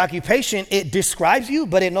and your occupation, it describes you,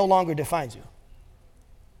 but it no longer defines you.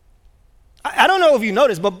 I don't know if you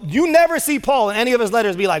noticed, but you never see Paul in any of his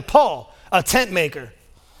letters be like, Paul, a tent maker.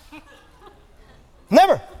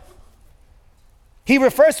 Never. He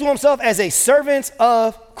refers to himself as a servant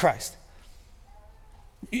of Christ.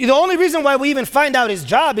 The only reason why we even find out his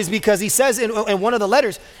job is because he says in one of the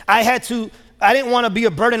letters, I didn't want to be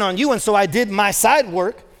a burden on you, and so I did my side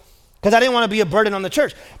work because I didn't want to be a burden on the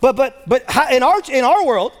church. But in our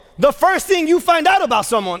world, the first thing you find out about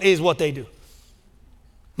someone is what they do.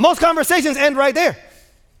 Most conversations end right there.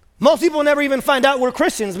 Most people never even find out we're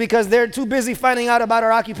Christians because they're too busy finding out about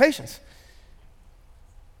our occupations.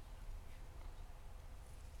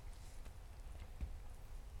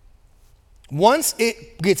 Once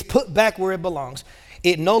it gets put back where it belongs,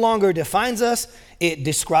 it no longer defines us, it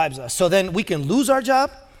describes us. So then we can lose our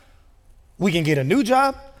job, we can get a new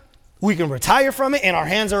job, we can retire from it, and our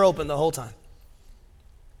hands are open the whole time.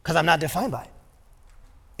 Because I'm not defined by it.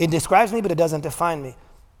 It describes me, but it doesn't define me.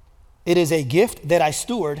 It is a gift that I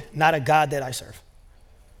steward, not a God that I serve.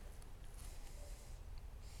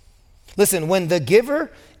 Listen, when the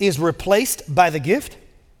giver is replaced by the gift,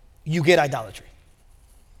 you get idolatry.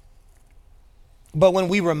 But when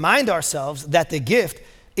we remind ourselves that the gift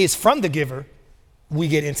is from the giver, we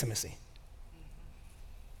get intimacy.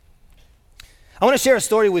 I want to share a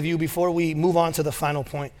story with you before we move on to the final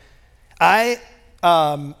point. A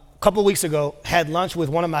couple weeks ago, had lunch with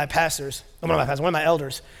one of my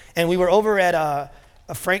elders, and we were over at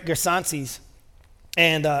Frank Grisanti's,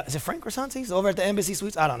 and is it Frank Grisanti's over at the Embassy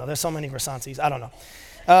Suites? I don't know. There's so many Grisanti's. I don't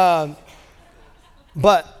know.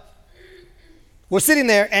 But we're sitting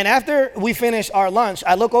there, and after we finish our lunch,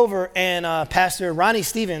 I look over, and Pastor Ronnie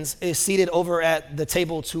Stevens is seated over at the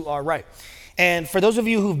table to our right. And for those of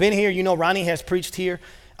you who've been here, you know Ronnie has preached here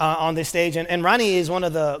on this stage, and Ronnie is one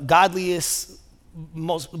of the godliest,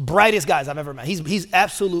 most brightest guys I've ever met. He's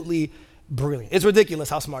absolutely brilliant. It's ridiculous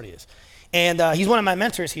how smart he is. And he's one of my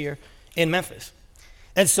mentors here in Memphis.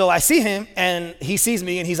 And so I see him, and he sees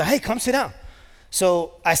me, and he's like, hey, come sit down.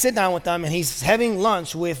 So I sit down with him, and he's having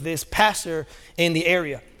lunch with this pastor in the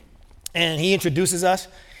area. And he introduces us,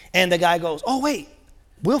 and the guy goes, oh, wait,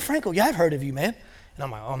 Will Franco, yeah, I've heard of you, man. And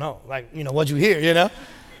I'm like, oh, no, what'd you hear,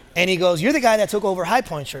 And he goes, you're the guy that took over High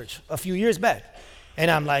Point Church a few years back.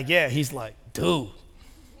 And I'm like, yeah. He's like, dude.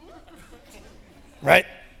 Right?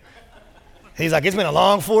 He's like, it's been a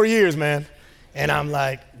long 4 years, man. And I'm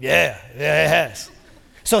like, yeah, it has.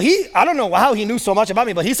 So I don't know how he knew so much about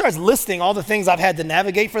me, but he starts listing all the things I've had to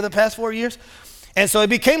navigate for the past 4 years. And so it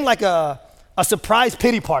became like a surprise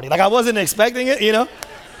pity party. Like I wasn't expecting it,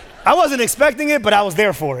 I wasn't expecting it, but I was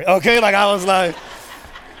there for it, okay? Like I was like,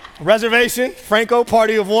 reservation, Franco,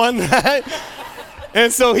 party of one.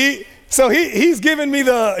 And so he's giving me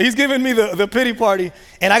the pity party,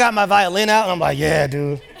 and I got my violin out, and I'm like, yeah,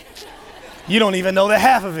 dude, you don't even know the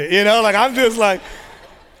half of it, Like I'm just like,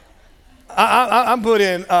 I'm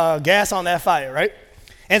putting gas on that fire, right?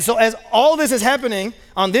 And so as all this is happening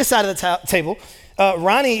on this side of the table,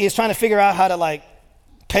 Ronnie is trying to figure out how to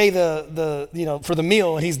pay for the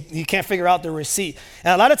meal, and he can't figure out the receipt.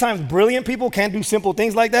 And a lot of times brilliant people can't do simple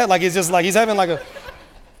things like that. Like it's just like he's having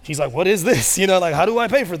he's like, what is this? How do I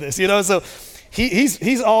pay for this? So he's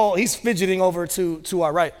fidgeting over to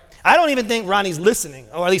our right. I don't even think Ronnie's listening,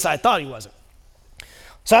 or at least I thought he wasn't.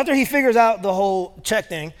 So after he figures out the whole check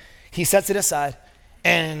thing, he sets it aside,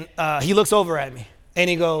 and he looks over at me, And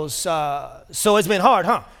he goes, so it's been hard,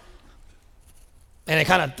 huh? And it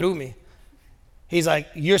kind of threw me. He's like,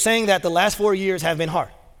 you're saying that the last 4 years have been hard?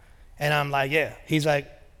 And I'm like, yeah. He's like,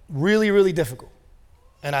 really, really difficult.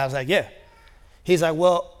 And I was like, yeah. He's like,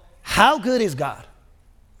 well, how good is God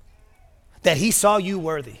that he saw you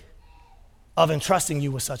worthy of entrusting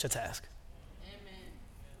you with such a task? Amen.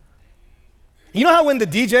 You know how when the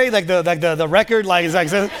DJ, like the record, like it's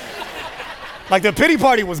like the pity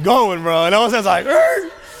party was going, bro, and I was just like,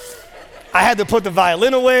 I had to put the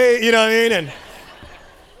violin away, you know what I mean?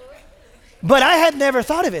 But I had never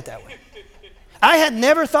thought of it that way. I had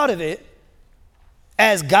never thought of it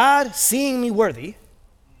as God seeing me worthy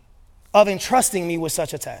of entrusting me with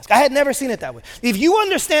such a task. I had never seen it that way. If you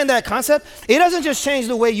understand that concept, it doesn't just change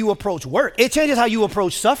the way you approach work. It changes how you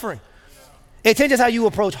approach suffering. It changes how you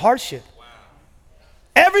approach hardship.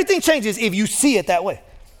 Everything changes if you see it that way.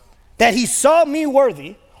 That he saw me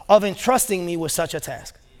worthy of entrusting me with such a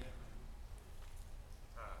task.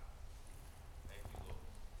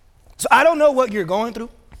 So I don't know what you're going through.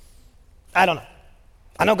 I don't know.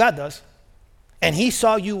 I know God does. And he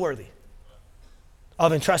saw you worthy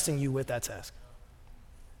of entrusting you with that task.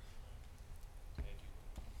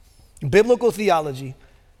 Biblical theology,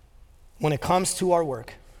 when it comes to our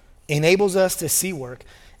work, enables us to see work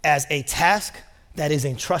as a task that is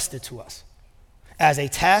entrusted to us, as a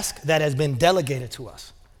task that has been delegated to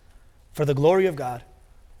us for the glory of God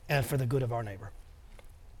and for the good of our neighbor.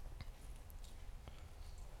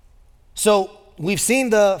 So we've seen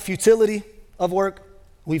the futility of work.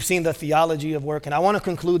 We've seen the theology of work. And I want to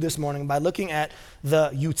conclude this morning by looking at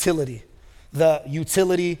the utility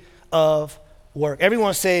of work.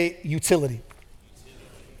 Everyone say utility.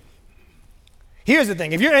 Here's the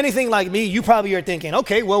thing. If you're anything like me, you probably are thinking,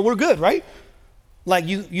 okay, well, we're good, right? Like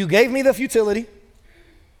you gave me the futility.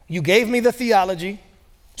 You gave me the theology.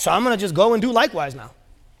 So I'm going to just go and do likewise now.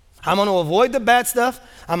 I'm going to avoid the bad stuff.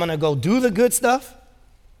 I'm going to go do the good stuff.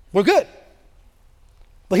 We're good.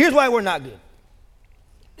 But here's why we're not good.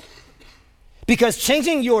 Because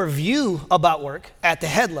changing your view about work at the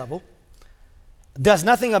head level does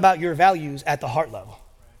nothing about your values at the heart level.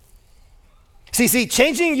 See,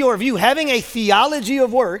 changing your view, having a theology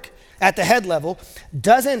of work at the head level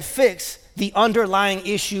doesn't fix the underlying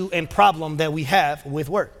issue and problem that we have with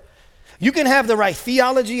work. You can have the right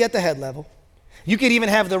theology at the head level. You could even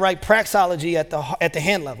have the right praxology at the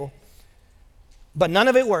hand level. But none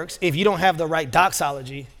of it works if you don't have the right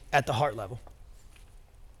doxology at the heart level.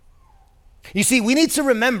 You see, we need to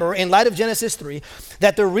remember, in light of Genesis 3,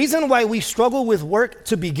 that the reason why we struggle with work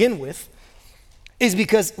to begin with is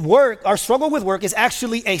because our struggle with work is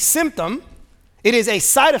actually a symptom. It is a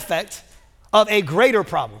side effect of a greater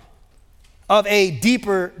problem, of a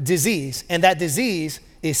deeper disease, and that disease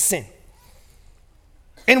is sin.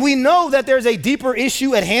 And we know that there's a deeper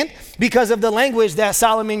issue at hand because of the language that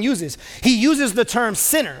Solomon uses. He uses the term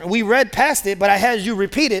sinner. We read past it, but I had you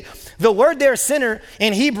repeat it. The word there, sinner,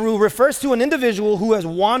 in Hebrew refers to an individual who has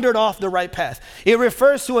wandered off the right path. It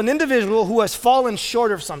refers to an individual who has fallen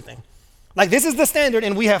short of something. Like, this is the standard,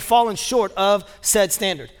 and we have fallen short of said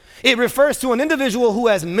standard. It refers to an individual who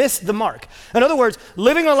has missed the mark. In other words,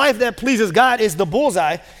 living a life that pleases God is the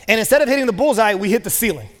bullseye, and instead of hitting the bullseye, we hit the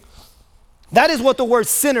ceiling. That is what the word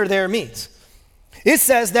sinner there means. It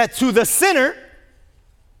says that to the sinner,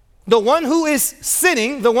 the one who is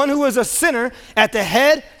sinning, the one who is a sinner at the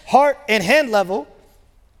head, heart, and hand level,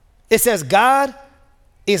 it says God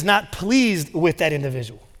is not pleased with that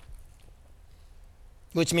individual,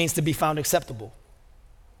 which means to be found acceptable,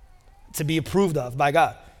 to be approved of by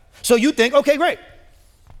God. So you think, okay, great.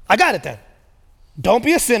 I got it then. Don't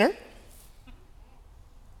be a sinner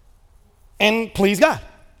and please God.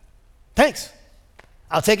 Thanks.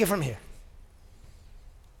 I'll take it from here.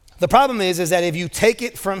 The problem is that if you take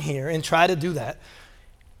it from here and try to do that,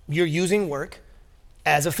 you're using work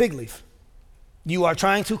as a fig leaf. You are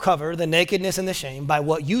trying to cover the nakedness and the shame by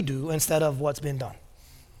what you do instead of what's been done.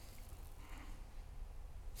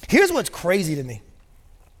 Here's what's crazy to me.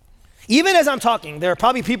 Even as I'm talking, there are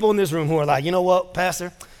probably people in this room who are like, you know what,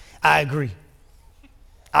 Pastor? I agree.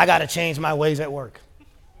 I got to change my ways at work.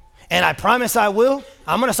 And I promise I will.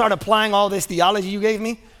 I'm going to start applying all this theology you gave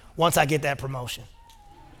me once I get that promotion.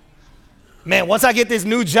 Man, once I get this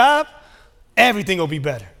new job, everything will be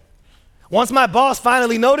better. Once my boss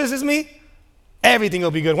finally notices me, everything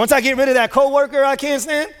will be good. Once I get rid of that coworker I can't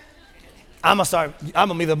stand, I'm going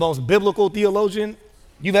to be the most biblical theologian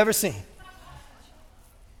you've ever seen.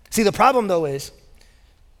 See, the problem, though, is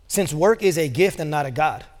since work is a gift and not a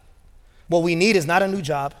God, what we need is not a new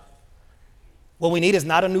job. What we need is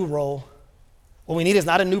not a new role. What we need is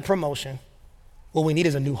not a new promotion. What we need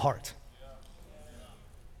is a new heart.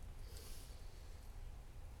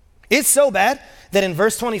 It's so bad that in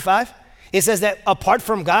verse 25, it says that apart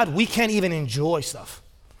from God, we can't even enjoy stuff.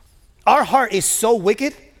 Our heart is so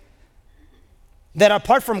wicked that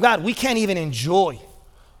apart from God, we can't even enjoy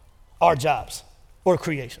our jobs or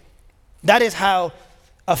creation. That is how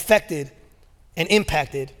affected and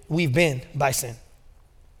impacted we've been by sin.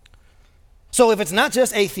 So if it's not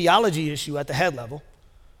just a theology issue at the head level,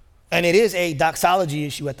 and it is a doxology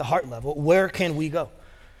issue at the heart level, where can we go?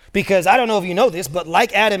 Because I don't know if you know this, but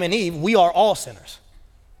like Adam and Eve, we are all sinners.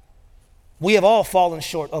 We have all fallen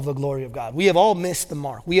short of the glory of God. We have all missed the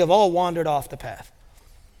mark. We have all wandered off the path.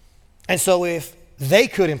 And so if they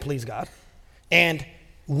couldn't please God and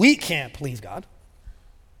we can't please God,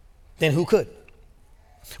 then who could?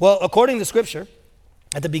 Well, according to Scripture,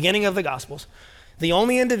 at the beginning of the Gospels, the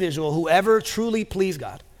only individual who ever truly pleased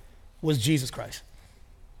God was Jesus Christ.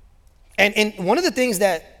 And one of the things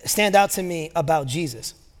that stand out to me about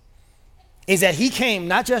Jesus is that he came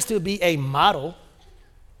not just to be a model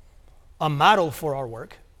for our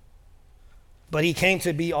work, but he came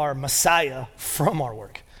to be our Messiah from our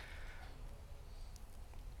work.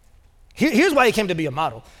 Here's why he came to be a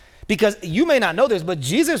model. Because you may not know this, but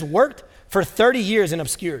Jesus worked for 30 years in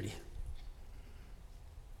obscurity.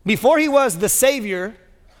 Before he was the Savior,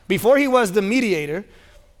 before he was the mediator,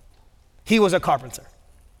 he was a carpenter.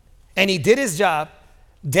 And he did his job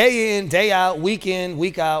day in, day out, week in,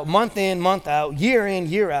 week out, month in, month out, year in,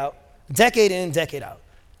 year out, decade in, decade out,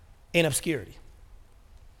 in obscurity.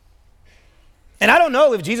 And I don't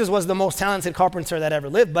know if Jesus was the most talented carpenter that ever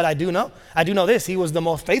lived, but I do know this, he was the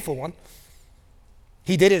most faithful one.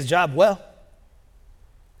 He did his job well.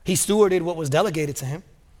 He stewarded what was delegated to him.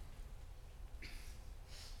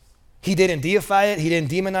 He didn't deify it, he didn't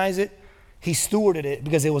demonize it. He stewarded it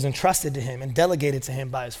because it was entrusted to him and delegated to him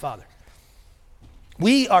by his Father.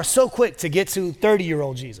 We are so quick to get to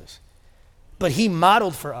 30-year-old Jesus, but he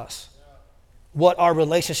modeled for us what our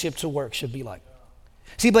relationship to work should be like.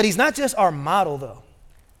 See, but he's not just our model, though.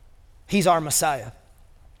 He's our Messiah.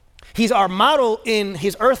 He's our model in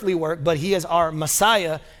his earthly work, but he is our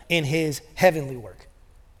Messiah in his heavenly work.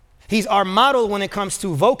 He's our model when it comes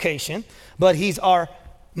to vocation, but he's our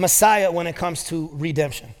Messiah when it comes to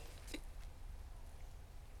redemption.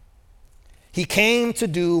 He came to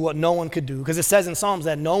do what no one could do, because it says in Psalms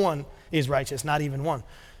that no one is righteous, not even one.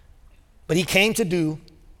 But he came to do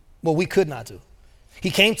what we could not do. He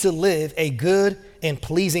came to live a good and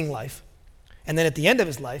pleasing life. And then at the end of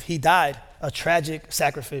his life, he died a tragic,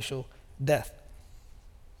 sacrificial death.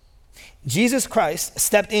 Jesus Christ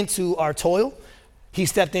stepped into our toil. He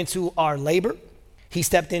stepped into our labor. He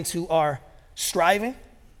stepped into our striving.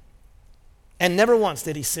 And never once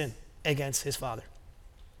did he sin against his Father.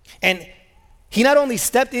 And he not only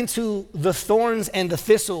stepped into the thorns and the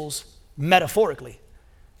thistles metaphorically,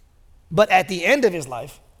 but at the end of his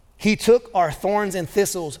life, he took our thorns and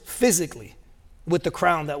thistles physically with the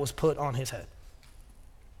crown that was put on his head.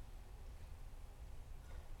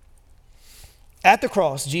 At the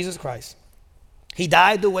cross, Jesus Christ, he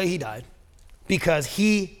died the way he died because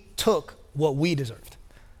he took what we deserved.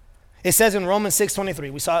 It says in Romans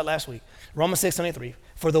 6:23, we saw it last week, Romans 6:23,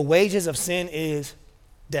 for the wages of sin is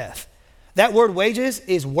death. That word wages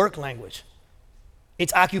is work language.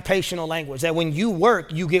 It's occupational language, that when you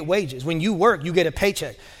work, you get wages. When you work, you get a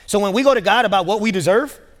paycheck. So when we go to God about what we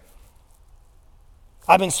deserve,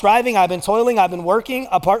 I've been striving, I've been toiling, I've been working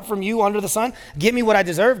apart from you under the sun. Give me what I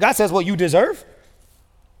deserve. God says what you deserve.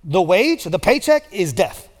 The wage, the paycheck is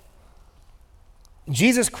death.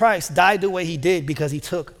 Jesus Christ died the way he did because he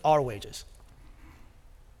took our wages.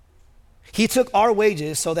 He took our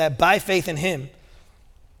wages so that by faith in him,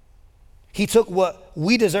 he took what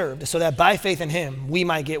we deserved so that by faith in him, we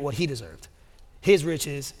might get what he deserved, his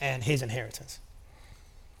riches and his inheritance.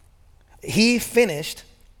 He finished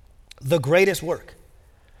the greatest work,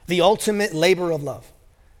 the ultimate labor of love.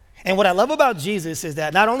 And what I love about Jesus is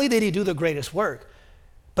that not only did he do the greatest work,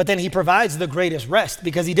 but then he provides the greatest rest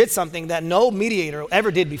because he did something that no mediator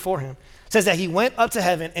ever did before him. It says that he went up to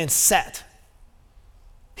heaven and sat.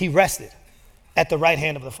 He rested at the right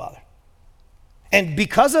hand of the Father. And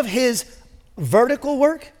because of his vertical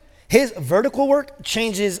work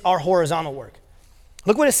changes our horizontal work.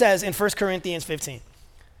 Look what it says in 1 Corinthians 15.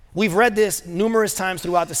 We've read this numerous times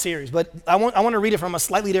throughout the series, but I want to read it from a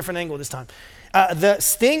slightly different angle this time. The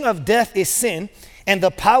sting of death is sin, and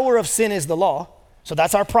the power of sin is the law. So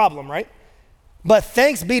that's our problem, right? But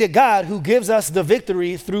thanks be to God who gives us the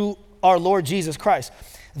victory through our Lord Jesus Christ.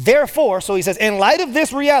 Therefore, so he says, in light of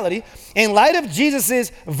this reality, in light of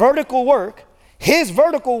Jesus's vertical work, His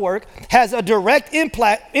vertical work has a direct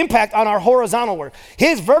impact on our horizontal work.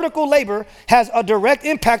 His vertical labor has a direct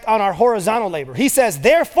impact on our horizontal labor. He says,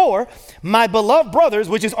 therefore, my beloved brothers,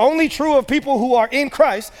 which is only true of people who are in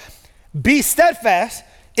Christ, be steadfast,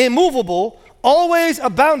 immovable, always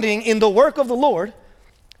abounding in the work of the Lord,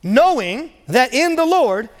 knowing that in the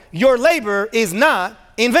Lord your labor is not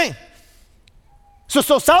in vain. So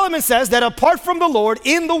Solomon says that apart from the Lord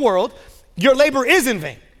in the world, your labor is in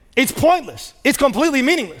vain. It's pointless. It's completely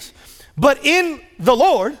meaningless. But in the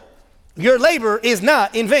Lord, your labor is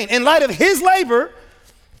not in vain. In light of his labor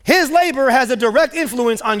has a direct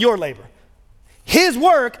influence on your labor. His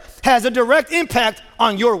work has a direct impact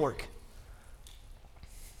on your work.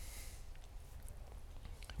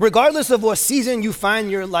 Regardless of what season you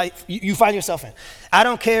find yourself in. I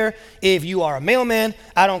don't care if you are a mailman.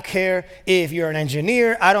 I don't care if you're an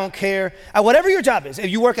engineer. I don't care. Whatever your job is, if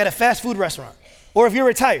you work at a fast food restaurant or if you're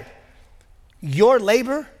retired, your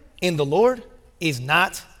labor in the Lord is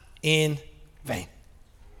not in vain.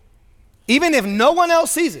 Even if no one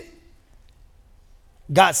else sees it,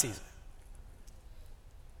 God sees it.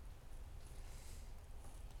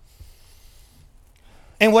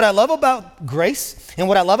 And what I love about grace and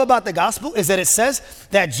what I love about the gospel is that it says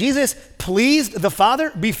that Jesus pleased the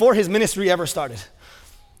Father before his ministry ever started.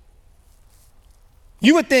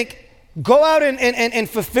 You would think, go out and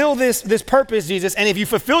fulfill this purpose, Jesus, and if you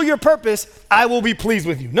fulfill your purpose, I will be pleased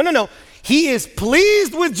with you. No. He is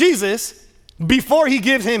pleased with Jesus before he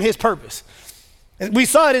gives him his purpose. We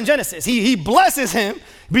saw it in Genesis. He blesses him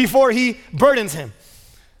before he burdens him.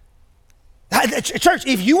 Church,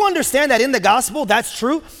 if you understand that in the gospel, that's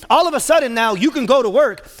true, all of a sudden now you can go to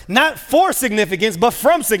work, not for significance, but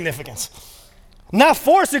from significance. Not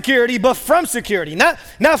for security, but from security. Not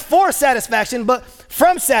for satisfaction, but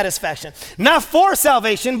from satisfaction. Not for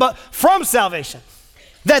salvation, but from salvation.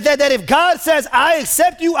 That if God says, I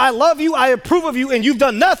accept you, I love you, I approve of you, and you've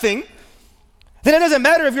done nothing, then it doesn't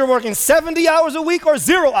matter if you're working 70 hours a week or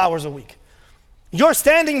 0 hours a week. Your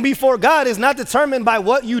standing before God is not determined by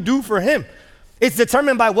what you do for him. It's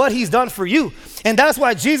determined by what he's done for you. And that's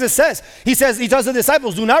why Jesus says, he tells the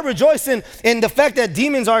disciples, do not rejoice in the fact that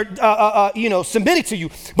demons are, submitted to you,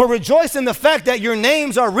 but rejoice in the fact that your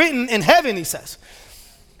names are written in heaven, he says.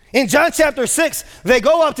 In John chapter 6, they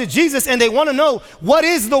go up to Jesus and they want to know, what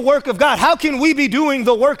is the work of God? How can we be doing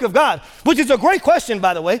the work of God? Which is a great question,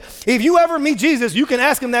 by the way. If you ever meet Jesus, you can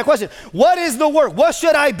ask him that question. What is the work? What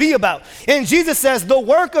should I be about? And Jesus says, the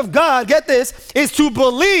work of God, get this, is to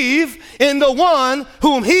believe in the one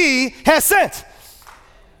whom he has sent.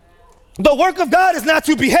 The work of God is not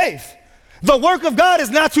to behave. The work of God is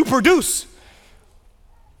not to produce.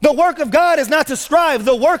 The work of God is not to strive.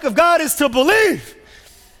 The work of God is to believe.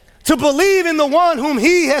 To believe in the one whom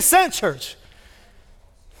he has sent, church.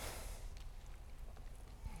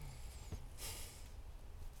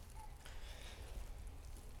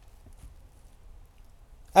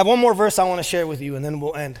 I have one more verse I want to share with you and then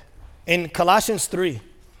we'll end. In Colossians 3,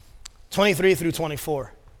 23 through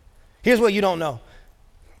 24. Here's what you don't know.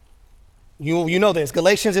 You know this.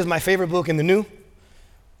 Galatians is my favorite book in the New.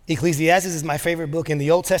 Ecclesiastes is my favorite book in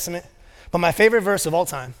the Old Testament. But my favorite verse of all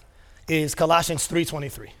time is Colossians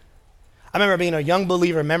 3:23. I remember being a young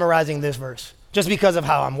believer memorizing this verse just because of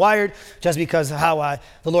how I'm wired, just because of how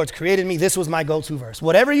the Lord's created me. This was my go-to verse.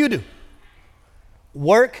 Whatever you do,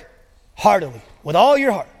 work heartily with all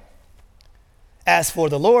your heart as for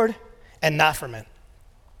the Lord and not for men.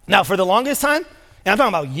 Now, for the longest time, and I'm talking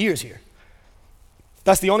about years here,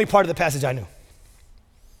 that's the only part of the passage I knew.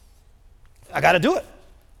 I got to do it.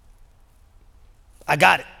 I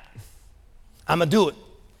got it. I'm going to do it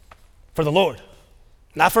for the Lord,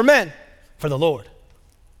 not for men. For the Lord.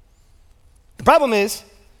 The problem is,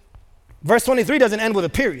 verse 23 doesn't end with a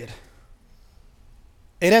period.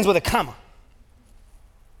 It ends with a comma.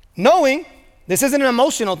 Knowing, this isn't an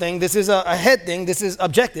emotional thing, this is a head thing, this is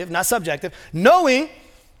objective, not subjective. Knowing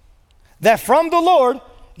that from the Lord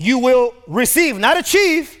you will receive, not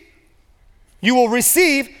achieve, you will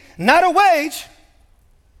receive, not a wage,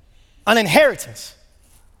 an inheritance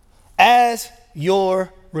as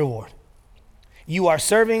your reward. You are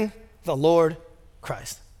serving the Lord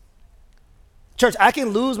Christ. Church, I can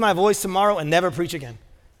lose my voice tomorrow and never preach again.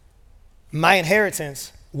 My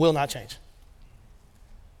inheritance will not change.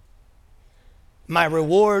 My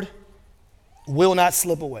reward will not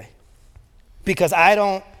slip away because I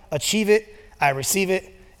don't achieve it, I receive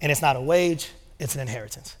it, and it's not a wage, it's an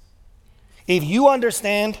inheritance. If you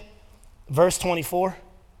understand verse 24,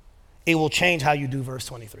 it will change how you do verse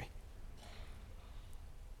 23.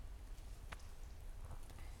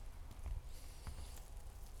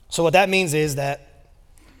 So what that means is that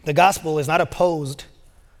The gospel is not opposed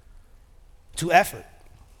to effort.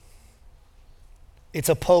 It's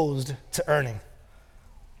opposed to earning.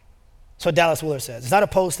 That's what Dallas Willard says. It's not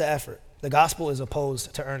opposed to effort. The gospel is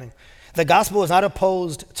opposed to earning. The gospel is not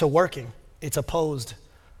opposed to working. It's opposed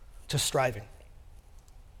to striving.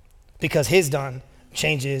 Because his done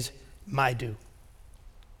changes my do.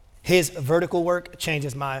 His vertical work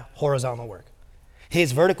changes my horizontal work.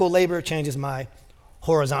 His vertical labor changes my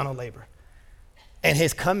horizontal labor. And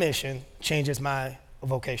his commission changes my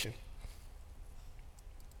vocation.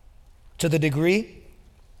 To the degree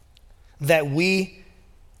that we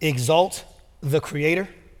exalt the Creator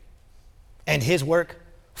and his work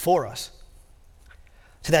for us,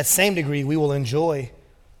 to that same degree we will enjoy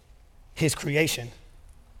his creation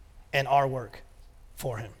and our work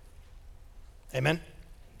for him. Amen?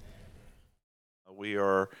 We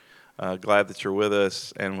are glad that you're with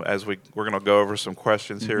us, and as we're going to go over some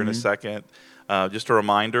questions here in a second. Just a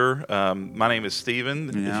reminder, my name is Stephen,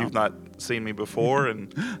 if you've not seen me before.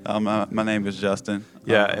 And my name is Justin.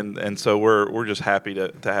 Yeah, and so we're just happy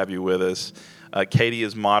to have you with us. Katie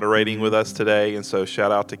is moderating with us today, and so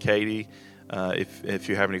shout out to Katie. If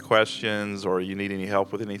you have any questions or you need any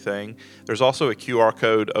help with anything. There's also a QR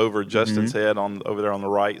code over Justin's head over there on the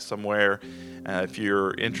right somewhere. If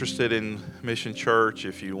you're interested in Mission Church,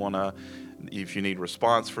 if you need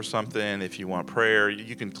response for something, if you want prayer,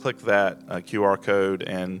 you can click that QR code,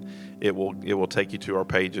 and it will take you to our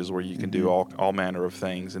pages where you can do all manner of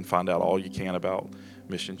things and find out all you can about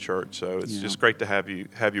Mission Church. So it's just great to have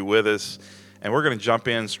you with us. And we're going to jump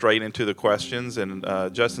in straight into the questions, and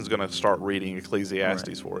Justin's going to start reading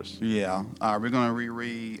Ecclesiastes for us. Yeah, we're going to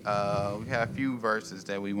reread. We have a few verses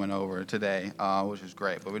that we went over today, which is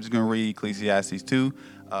great. But we're just going to read Ecclesiastes 2,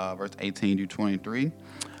 verse 18 to 23.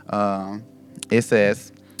 It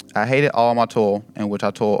says, I hated all my toil in which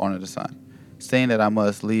I toiled under the sun, saying that I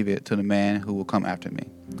must leave it to the man who will come after me.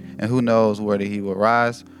 And who knows whether he will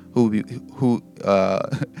rise, whether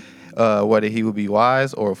he will be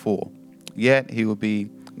wise or a fool. Yet he will be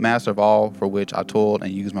master of all for which I toiled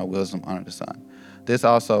and used my wisdom under the sun. This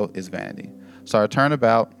also is vanity. So I turned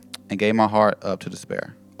about and gave my heart up to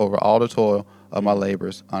despair over all the toil of my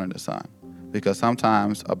labors under the sun. Because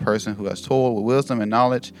sometimes a person who has toiled with wisdom and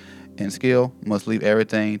knowledge and skill must leave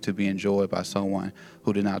everything to be enjoyed by someone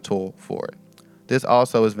who did not toil for it. This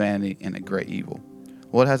also is vanity and a great evil.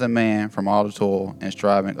 What has a man from all the toil and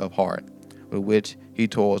striving of heart with which he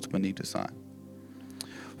toils beneath the sun?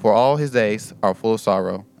 For all his days are full of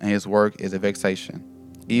sorrow, and his work is a vexation.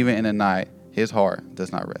 Even in the night, his heart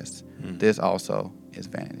does not rest. This also is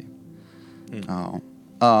vanity.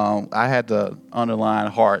 I had to underline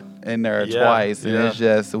heart in there twice, and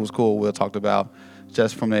it was cool. Will talked about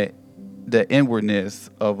just from the inwardness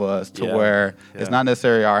of us to where it's not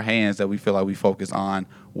necessarily our hands that we feel like we focus on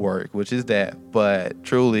work, which is that, but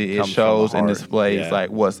truly it shows and displays like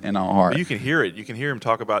what's in our heart. But you can hear it. You can hear him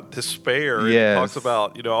talk about despair. Yes. He talks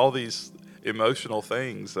about all these emotional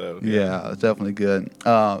things. So it's definitely good.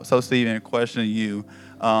 So Stephen, question to you.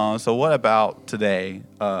 So what about today?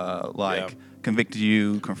 Convicted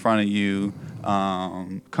you, confronted you,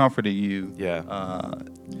 comforted you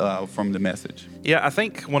from the message? Yeah, I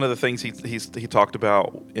think one of the things he talked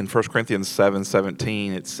about in 1 Corinthians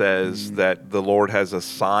 7:17, it says that the Lord has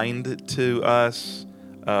assigned to us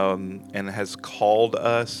and has called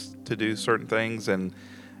us to do certain things, and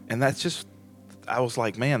that's just, I was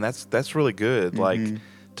like, man, that's really good. Like,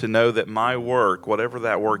 to know that my work, whatever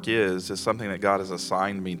that work is something that God has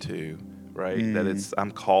assigned me to. Right, that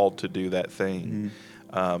I'm called to do that thing,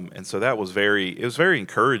 and so that was very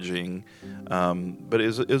encouraging, but it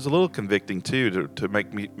was a little convicting too to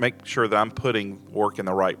make sure that I'm putting work in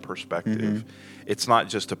the right perspective. It's not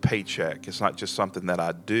just a paycheck. It's not just something that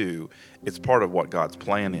I do. It's part of what God's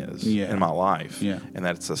plan is in my life, and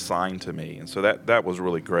that it's assigned to me. And so that was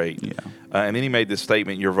really great. And then he made this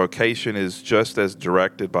statement: your vocation is just as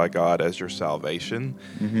directed by God as your salvation.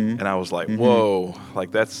 And I was like, whoa,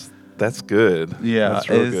 like that's good. Yeah, that's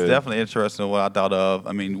it's good. Definitely interesting what I thought of.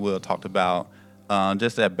 I mean, Will talked about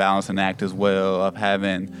just that balancing act as well of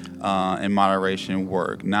having in moderation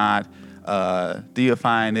work, not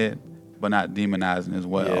deifying it, but not demonizing as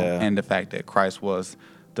well. And the fact that Christ was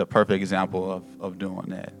the perfect example of doing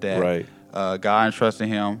that. God entrusted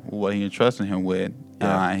him with what he entrusted him with,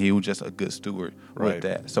 and he was just a good steward with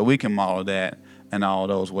that. So we can model that in all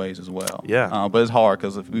those ways as well. But it's hard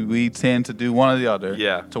because if we tend to do one or the other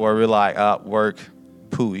to where we're like, work,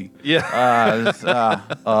 pooey.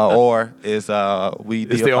 Or it's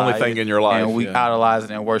it's the only thing in your life. And we idolize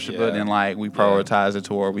it and worship it, and like we prioritize it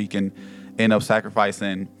to where we can end up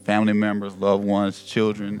sacrificing family members, loved ones,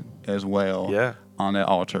 children as well. on that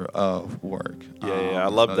altar of work. I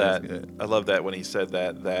love so that. that's good. I love that when he said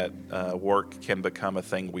that work can become a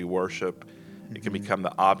thing we worship. It can become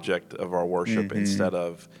the object of our worship instead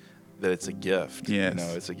of that it's a gift. Yes. You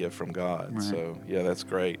know, it's a gift from God. Right. So yeah, that's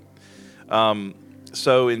great.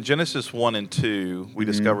 So in Genesis 1 and 2, we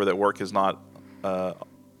discover that work is not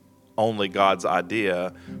only God's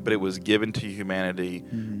idea, but it was given to humanity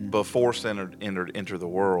before sin entered the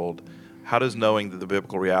world. How does knowing the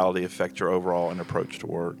biblical reality affect your overall approach to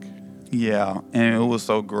work? Yeah, and it was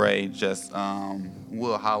so great. Just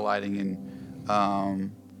Will highlighting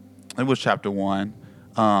in it was chapter 1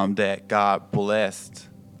 that God blessed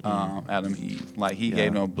Adam and Eve. Like he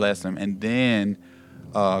gave them a blessing, and then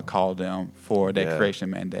called them for that creation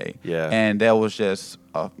mandate. Yeah. And that was just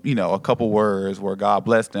a couple words where God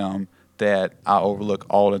blessed them that I overlook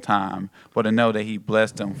all the time. But to know that he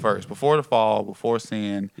blessed them first. Before the fall, before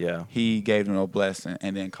sin, he gave them a blessing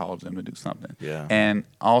and then called them to do something. Yeah. And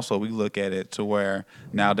also we look at it to where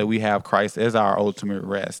now that we have Christ as our ultimate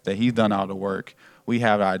rest, that he's done all the work, we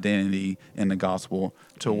have our identity in the gospel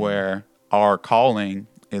to where our calling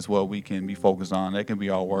is what we can be focused on. That can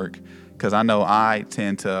be our work. Because I know I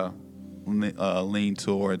tend to lean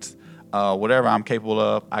towards whatever I'm capable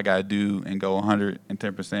of, I got to do and go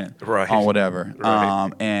 110% on whatever.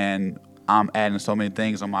 Right. And I'm adding so many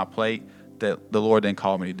things on my plate that the Lord didn't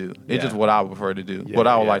call me to do. It's just what I would prefer to do, what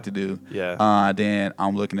I would like to do. Then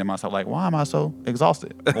I'm looking at myself like, why am I so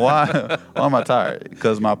exhausted? Why am I tired?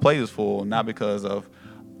 Because my plate is full, not because of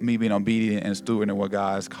me being obedient and stewarding what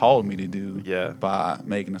God's called me to do by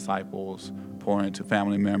making disciples, pouring into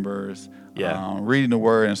family members, reading the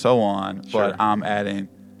word and so on. But I'm adding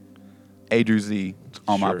A through Z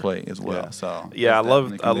on my plate as well. So I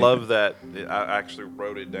love that. I actually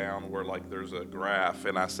wrote it down where like there's a graph,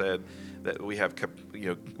 and I said that we have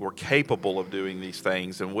we're capable of doing these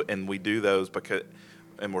things, and we do those because.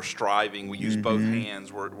 And we're striving. We use both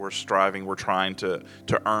hands. We're striving. We're trying to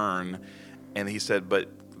earn. And he said, but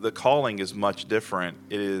the calling is much different.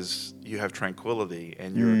 It is you have tranquility,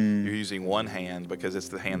 and you're using one hand because it's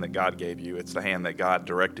the hand that God gave you. It's the hand that God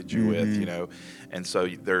directed you with, And so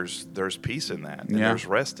there's peace in that, and there's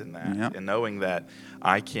rest in that, and knowing that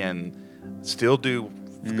I can still do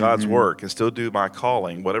God's work and still do my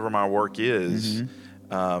calling, whatever my work is,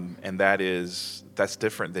 and that's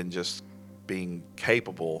different than just being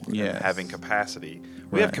capable and having capacity.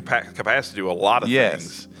 We have capacity to do a lot of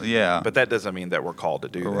things. Yeah. But that doesn't mean that we're called to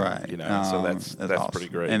do that. So that's awesome. Pretty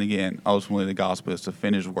great. And again, ultimately the gospel is the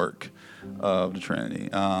finished work of the Trinity,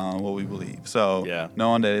 what we believe. So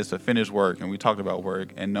knowing that it's a finished work, and we talked about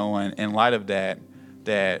work, and knowing in light of that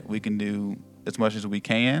we can do as much as we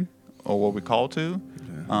can or what we're called to.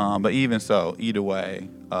 But even so, either way,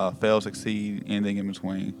 fail, succeed, anything in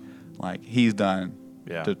between, like he's done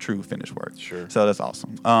the true finished work. Sure. So that's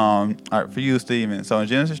awesome. All right, for you, Stephen. So in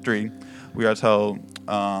Genesis 3, we are told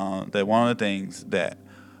that one of the things that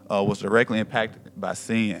was directly impacted by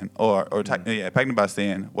sin, impacted by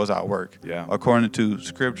sin, was our work. Yeah. According to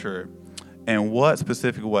Scripture, and what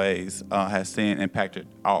specific ways has sin impacted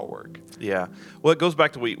our work? Yeah. Well, it goes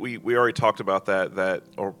back to we already talked about that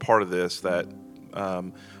or part of this that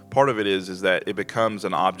part of it is that it becomes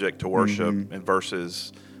an object to worship and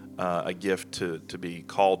versus a gift to be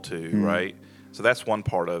called to, right? So that's one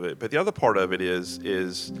part of it. But the other part of it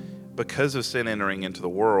is because of sin entering into the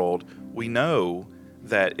world, we know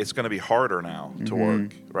that it's going to be harder now to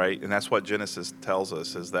work, right? And that's what Genesis tells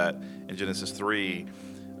us, is that in Genesis 3,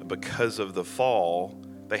 because of the fall,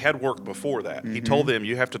 they had work before that. He told them,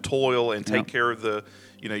 you have to toil and take care of the,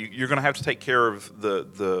 you're going to have to take care of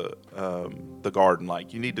the garden.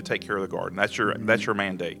 Like you need to take care of the garden. That's your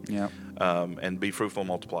mandate. Yeah. And be fruitful and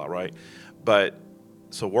multiply, right? But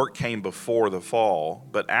so work came before the fall,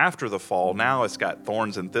 but after the fall, now it's got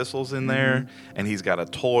thorns and thistles in there, and he's got to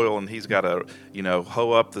toil, and he's got to,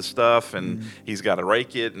 hoe up the stuff, and he's got to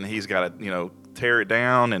rake it, and he's got to, tear it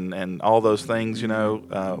down, and all those things,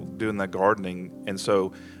 doing the gardening. And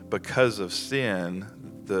so because of sin,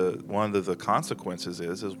 one of the consequences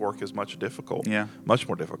is work is much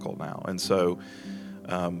more difficult now. And so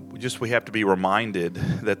we have to be reminded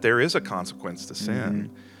that there is a consequence to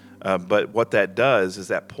sin. But what that does is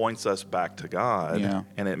that points us back to God,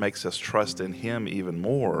 and it makes us trust in Him even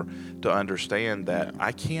more to understand that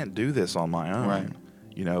I can't do this on my own.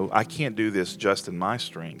 Right. I can't do this just in my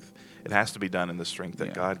strength. It has to be done in the strength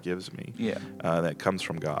that God gives me, that comes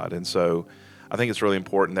from God. And so I think it's really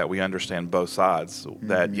important that we understand both sides,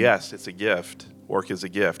 that yes, it's a gift. Work is a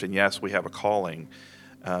gift. And yes, we have a calling.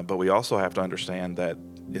 But we also have to understand that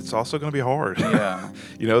it's also going to be hard. Yeah.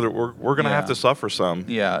 That we're going to have to suffer some.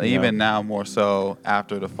 Yeah, even now more so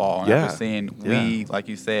after the fall. And after seeing we, like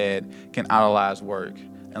you said, can idolize work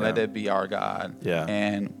and let that be our God. Yeah.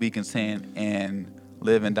 And be content and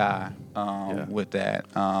live and die with that.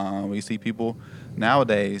 We see people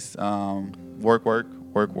nowadays work.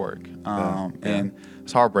 And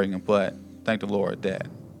it's heartbreaking, but thank the Lord that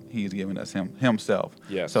He's given us Himself,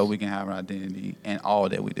 so we can have an identity in all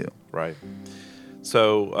that we do. Right.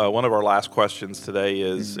 So one of our last questions today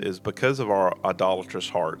is because of our idolatrous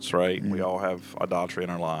hearts, right? We all have idolatry in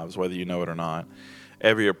our lives, whether you know it or not.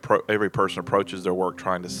 Every person approaches their work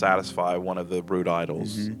trying to satisfy one of the root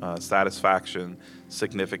idols: satisfaction,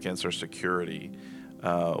 significance, or security.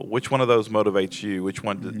 Which one of those motivates you? Which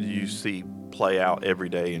one do you see play out every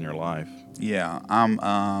day in your life? Yeah,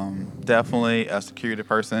 I'm definitely a security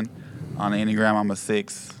person. On the Enneagram, I'm a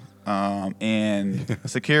 6, and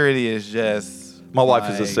security is just. My wife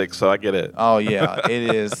is a 6, so I get it. Oh yeah,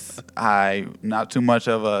 it is. I'm not too much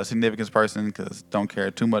of a significance person because don't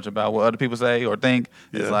care too much about what other people say or think.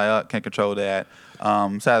 It's like can't control that.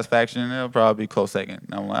 Satisfaction, it'll probably be close second.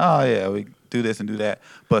 I'm like, oh yeah, we do this and do that.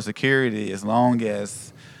 But security, as long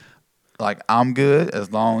as I'm good,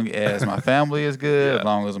 as long as my family is good, as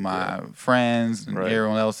long as my friends and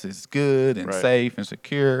everyone else is good and safe and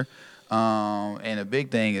secure. And the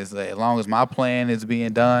big thing is that as long as my plan is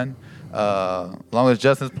being done, as long as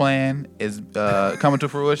Justin's plan is coming to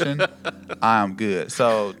fruition, I'm good.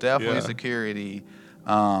 So definitely security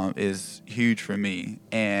is huge for me.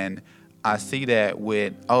 And I see that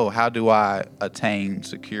with, how do I attain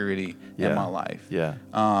security in my life? Yeah.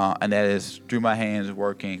 And that is through my hands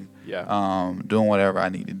working, doing whatever I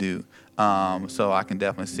need to do. So I can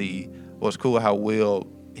definitely see what's cool how we'll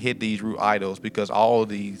hit these root idols because all of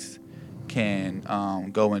these can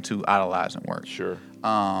go into idolizing work. Sure.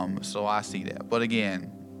 So I see that. But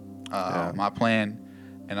again, my plan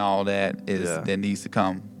and all that is that needs to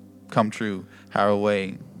come true however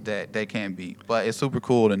way that they can be. But it's super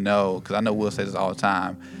cool to know, because I know Will says this all the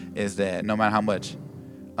time, is that no matter how much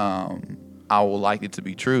I would like it to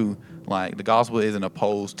be true, like the gospel isn't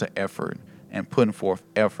opposed to effort and putting forth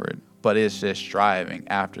effort, but it's just striving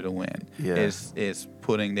after the win. Yeah. It's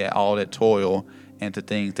putting all that toil into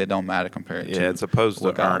things that don't matter compared to it's opposed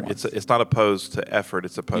to earn. It's not opposed to effort.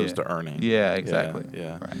 It's opposed to earning. Yeah, exactly.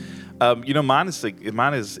 Yeah. Right. Mine is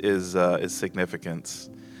significance.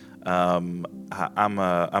 I'm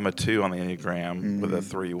a 2 on the Enneagram with a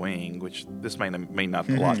 3 wing, which this may mean not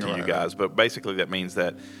a lot to you guys, but basically that means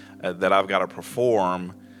that I've got to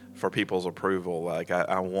perform for people's approval. Like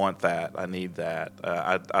I want that, I need that.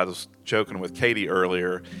 I was joking with Katie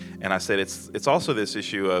earlier, and I said it's also this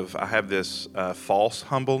issue of I have this false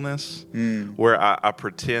humbleness where I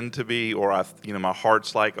pretend to be, or my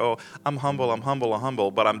heart's like, oh, I'm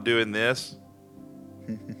humble, but I'm doing this.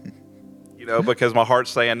 Because my heart's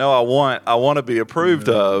saying, no, I want to be approved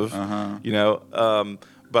of,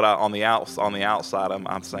 but on the outside,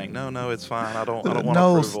 I'm saying, no, it's fine. I don't want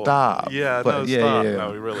approval. Stop. Yeah, stop.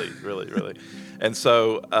 No, really. And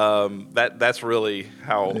so that's really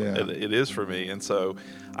how it is for me. And so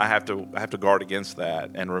I have to guard against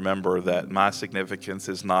that and remember that my significance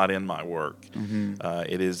is not in my work.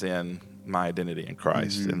 It is in my identity in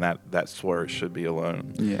Christ, and that's where it should be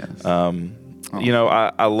alone. Yes.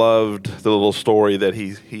 I loved the little story that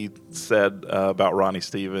he said about Ronnie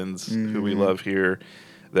Stevens, who we love here,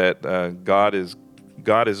 that God is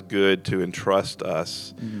good to entrust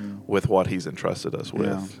us with what He's entrusted us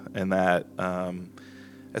with, and that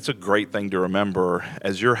that's a great thing to remember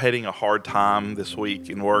as you're hitting a hard time this week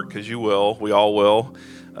in work, because we all will.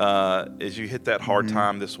 As you hit that hard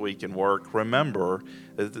time this week in work, remember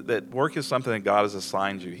that work is something that God has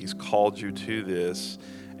assigned you. He's called you to this.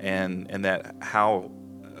 And that how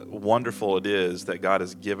wonderful it is that God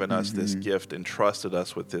has given us this gift and trusted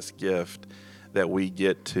us with this gift that we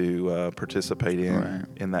get to participate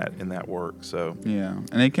in that work. So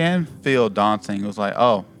and it can feel daunting. It was like,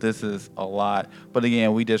 oh, this is a lot. But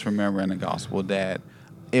again, we just remember in the gospel that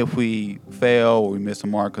if we fail or we miss a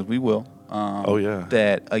mark, because we will,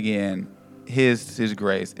 that again, His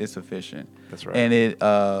grace is sufficient. That's right, and it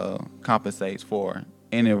compensates for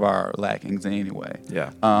any of our lackings in any way.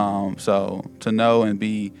 So to know and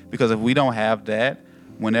be, because if we don't have that,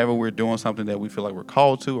 whenever we're doing something that we feel like we're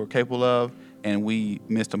called to or capable of, and we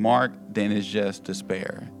miss the mark, then it's just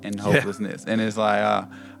despair and hopelessness. And it's like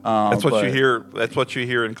that's what you hear. That's what you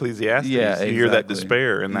hear in Ecclesiastes. You hear that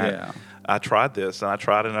despair and that I tried this and I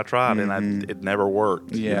tried and I tried and it never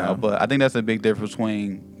worked. Yeah, but I think that's a big difference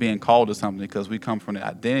between being called to something, because we come from the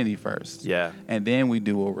identity first. Yeah. And then we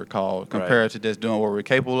do what we're called, Right. compared to just doing what we're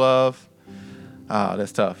capable of.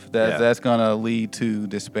 That's tough. That's gonna lead to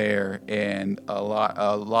despair and a lot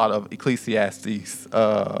of Ecclesiastes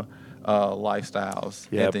lifestyles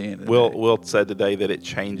at the end of the day. Will said today that it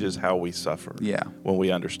changes how we suffer. Yeah. When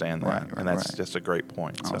we understand that, Right, and that's right. just a great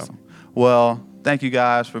point. Awesome. So. Well, thank you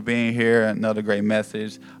guys for being here. Another great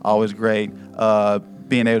message. Always great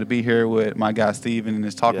being able to be here with my guy Steven and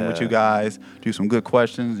just talking with you guys, do some good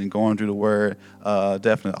questions and going through the word.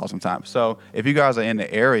 Definitely awesome time. So if you guys are in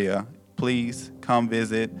the area, please come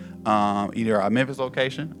visit either our Memphis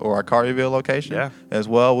location or our Carterville location as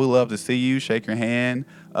well. We love to see you, shake your hand,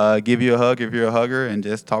 give you a hug if you're a hugger, and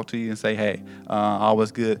just talk to you and say, hey.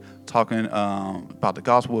 Always good talking about the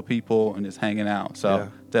gospel with people and just hanging out.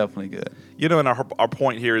 So definitely good. You know, and our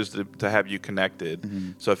point here is to have you connected.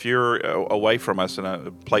 Mm-hmm. So if you're away from us in a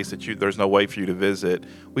place that there's no way for you to visit,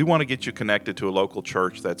 we want to get you connected to a local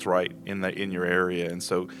church that's right in your area. And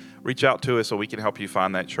so reach out to us so we can help you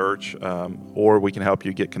find that church, or we can help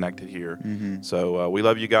you get connected here. Mm-hmm. So we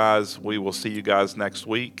love you guys. We will see you guys next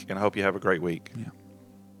week, and I hope you have a great week. Yeah.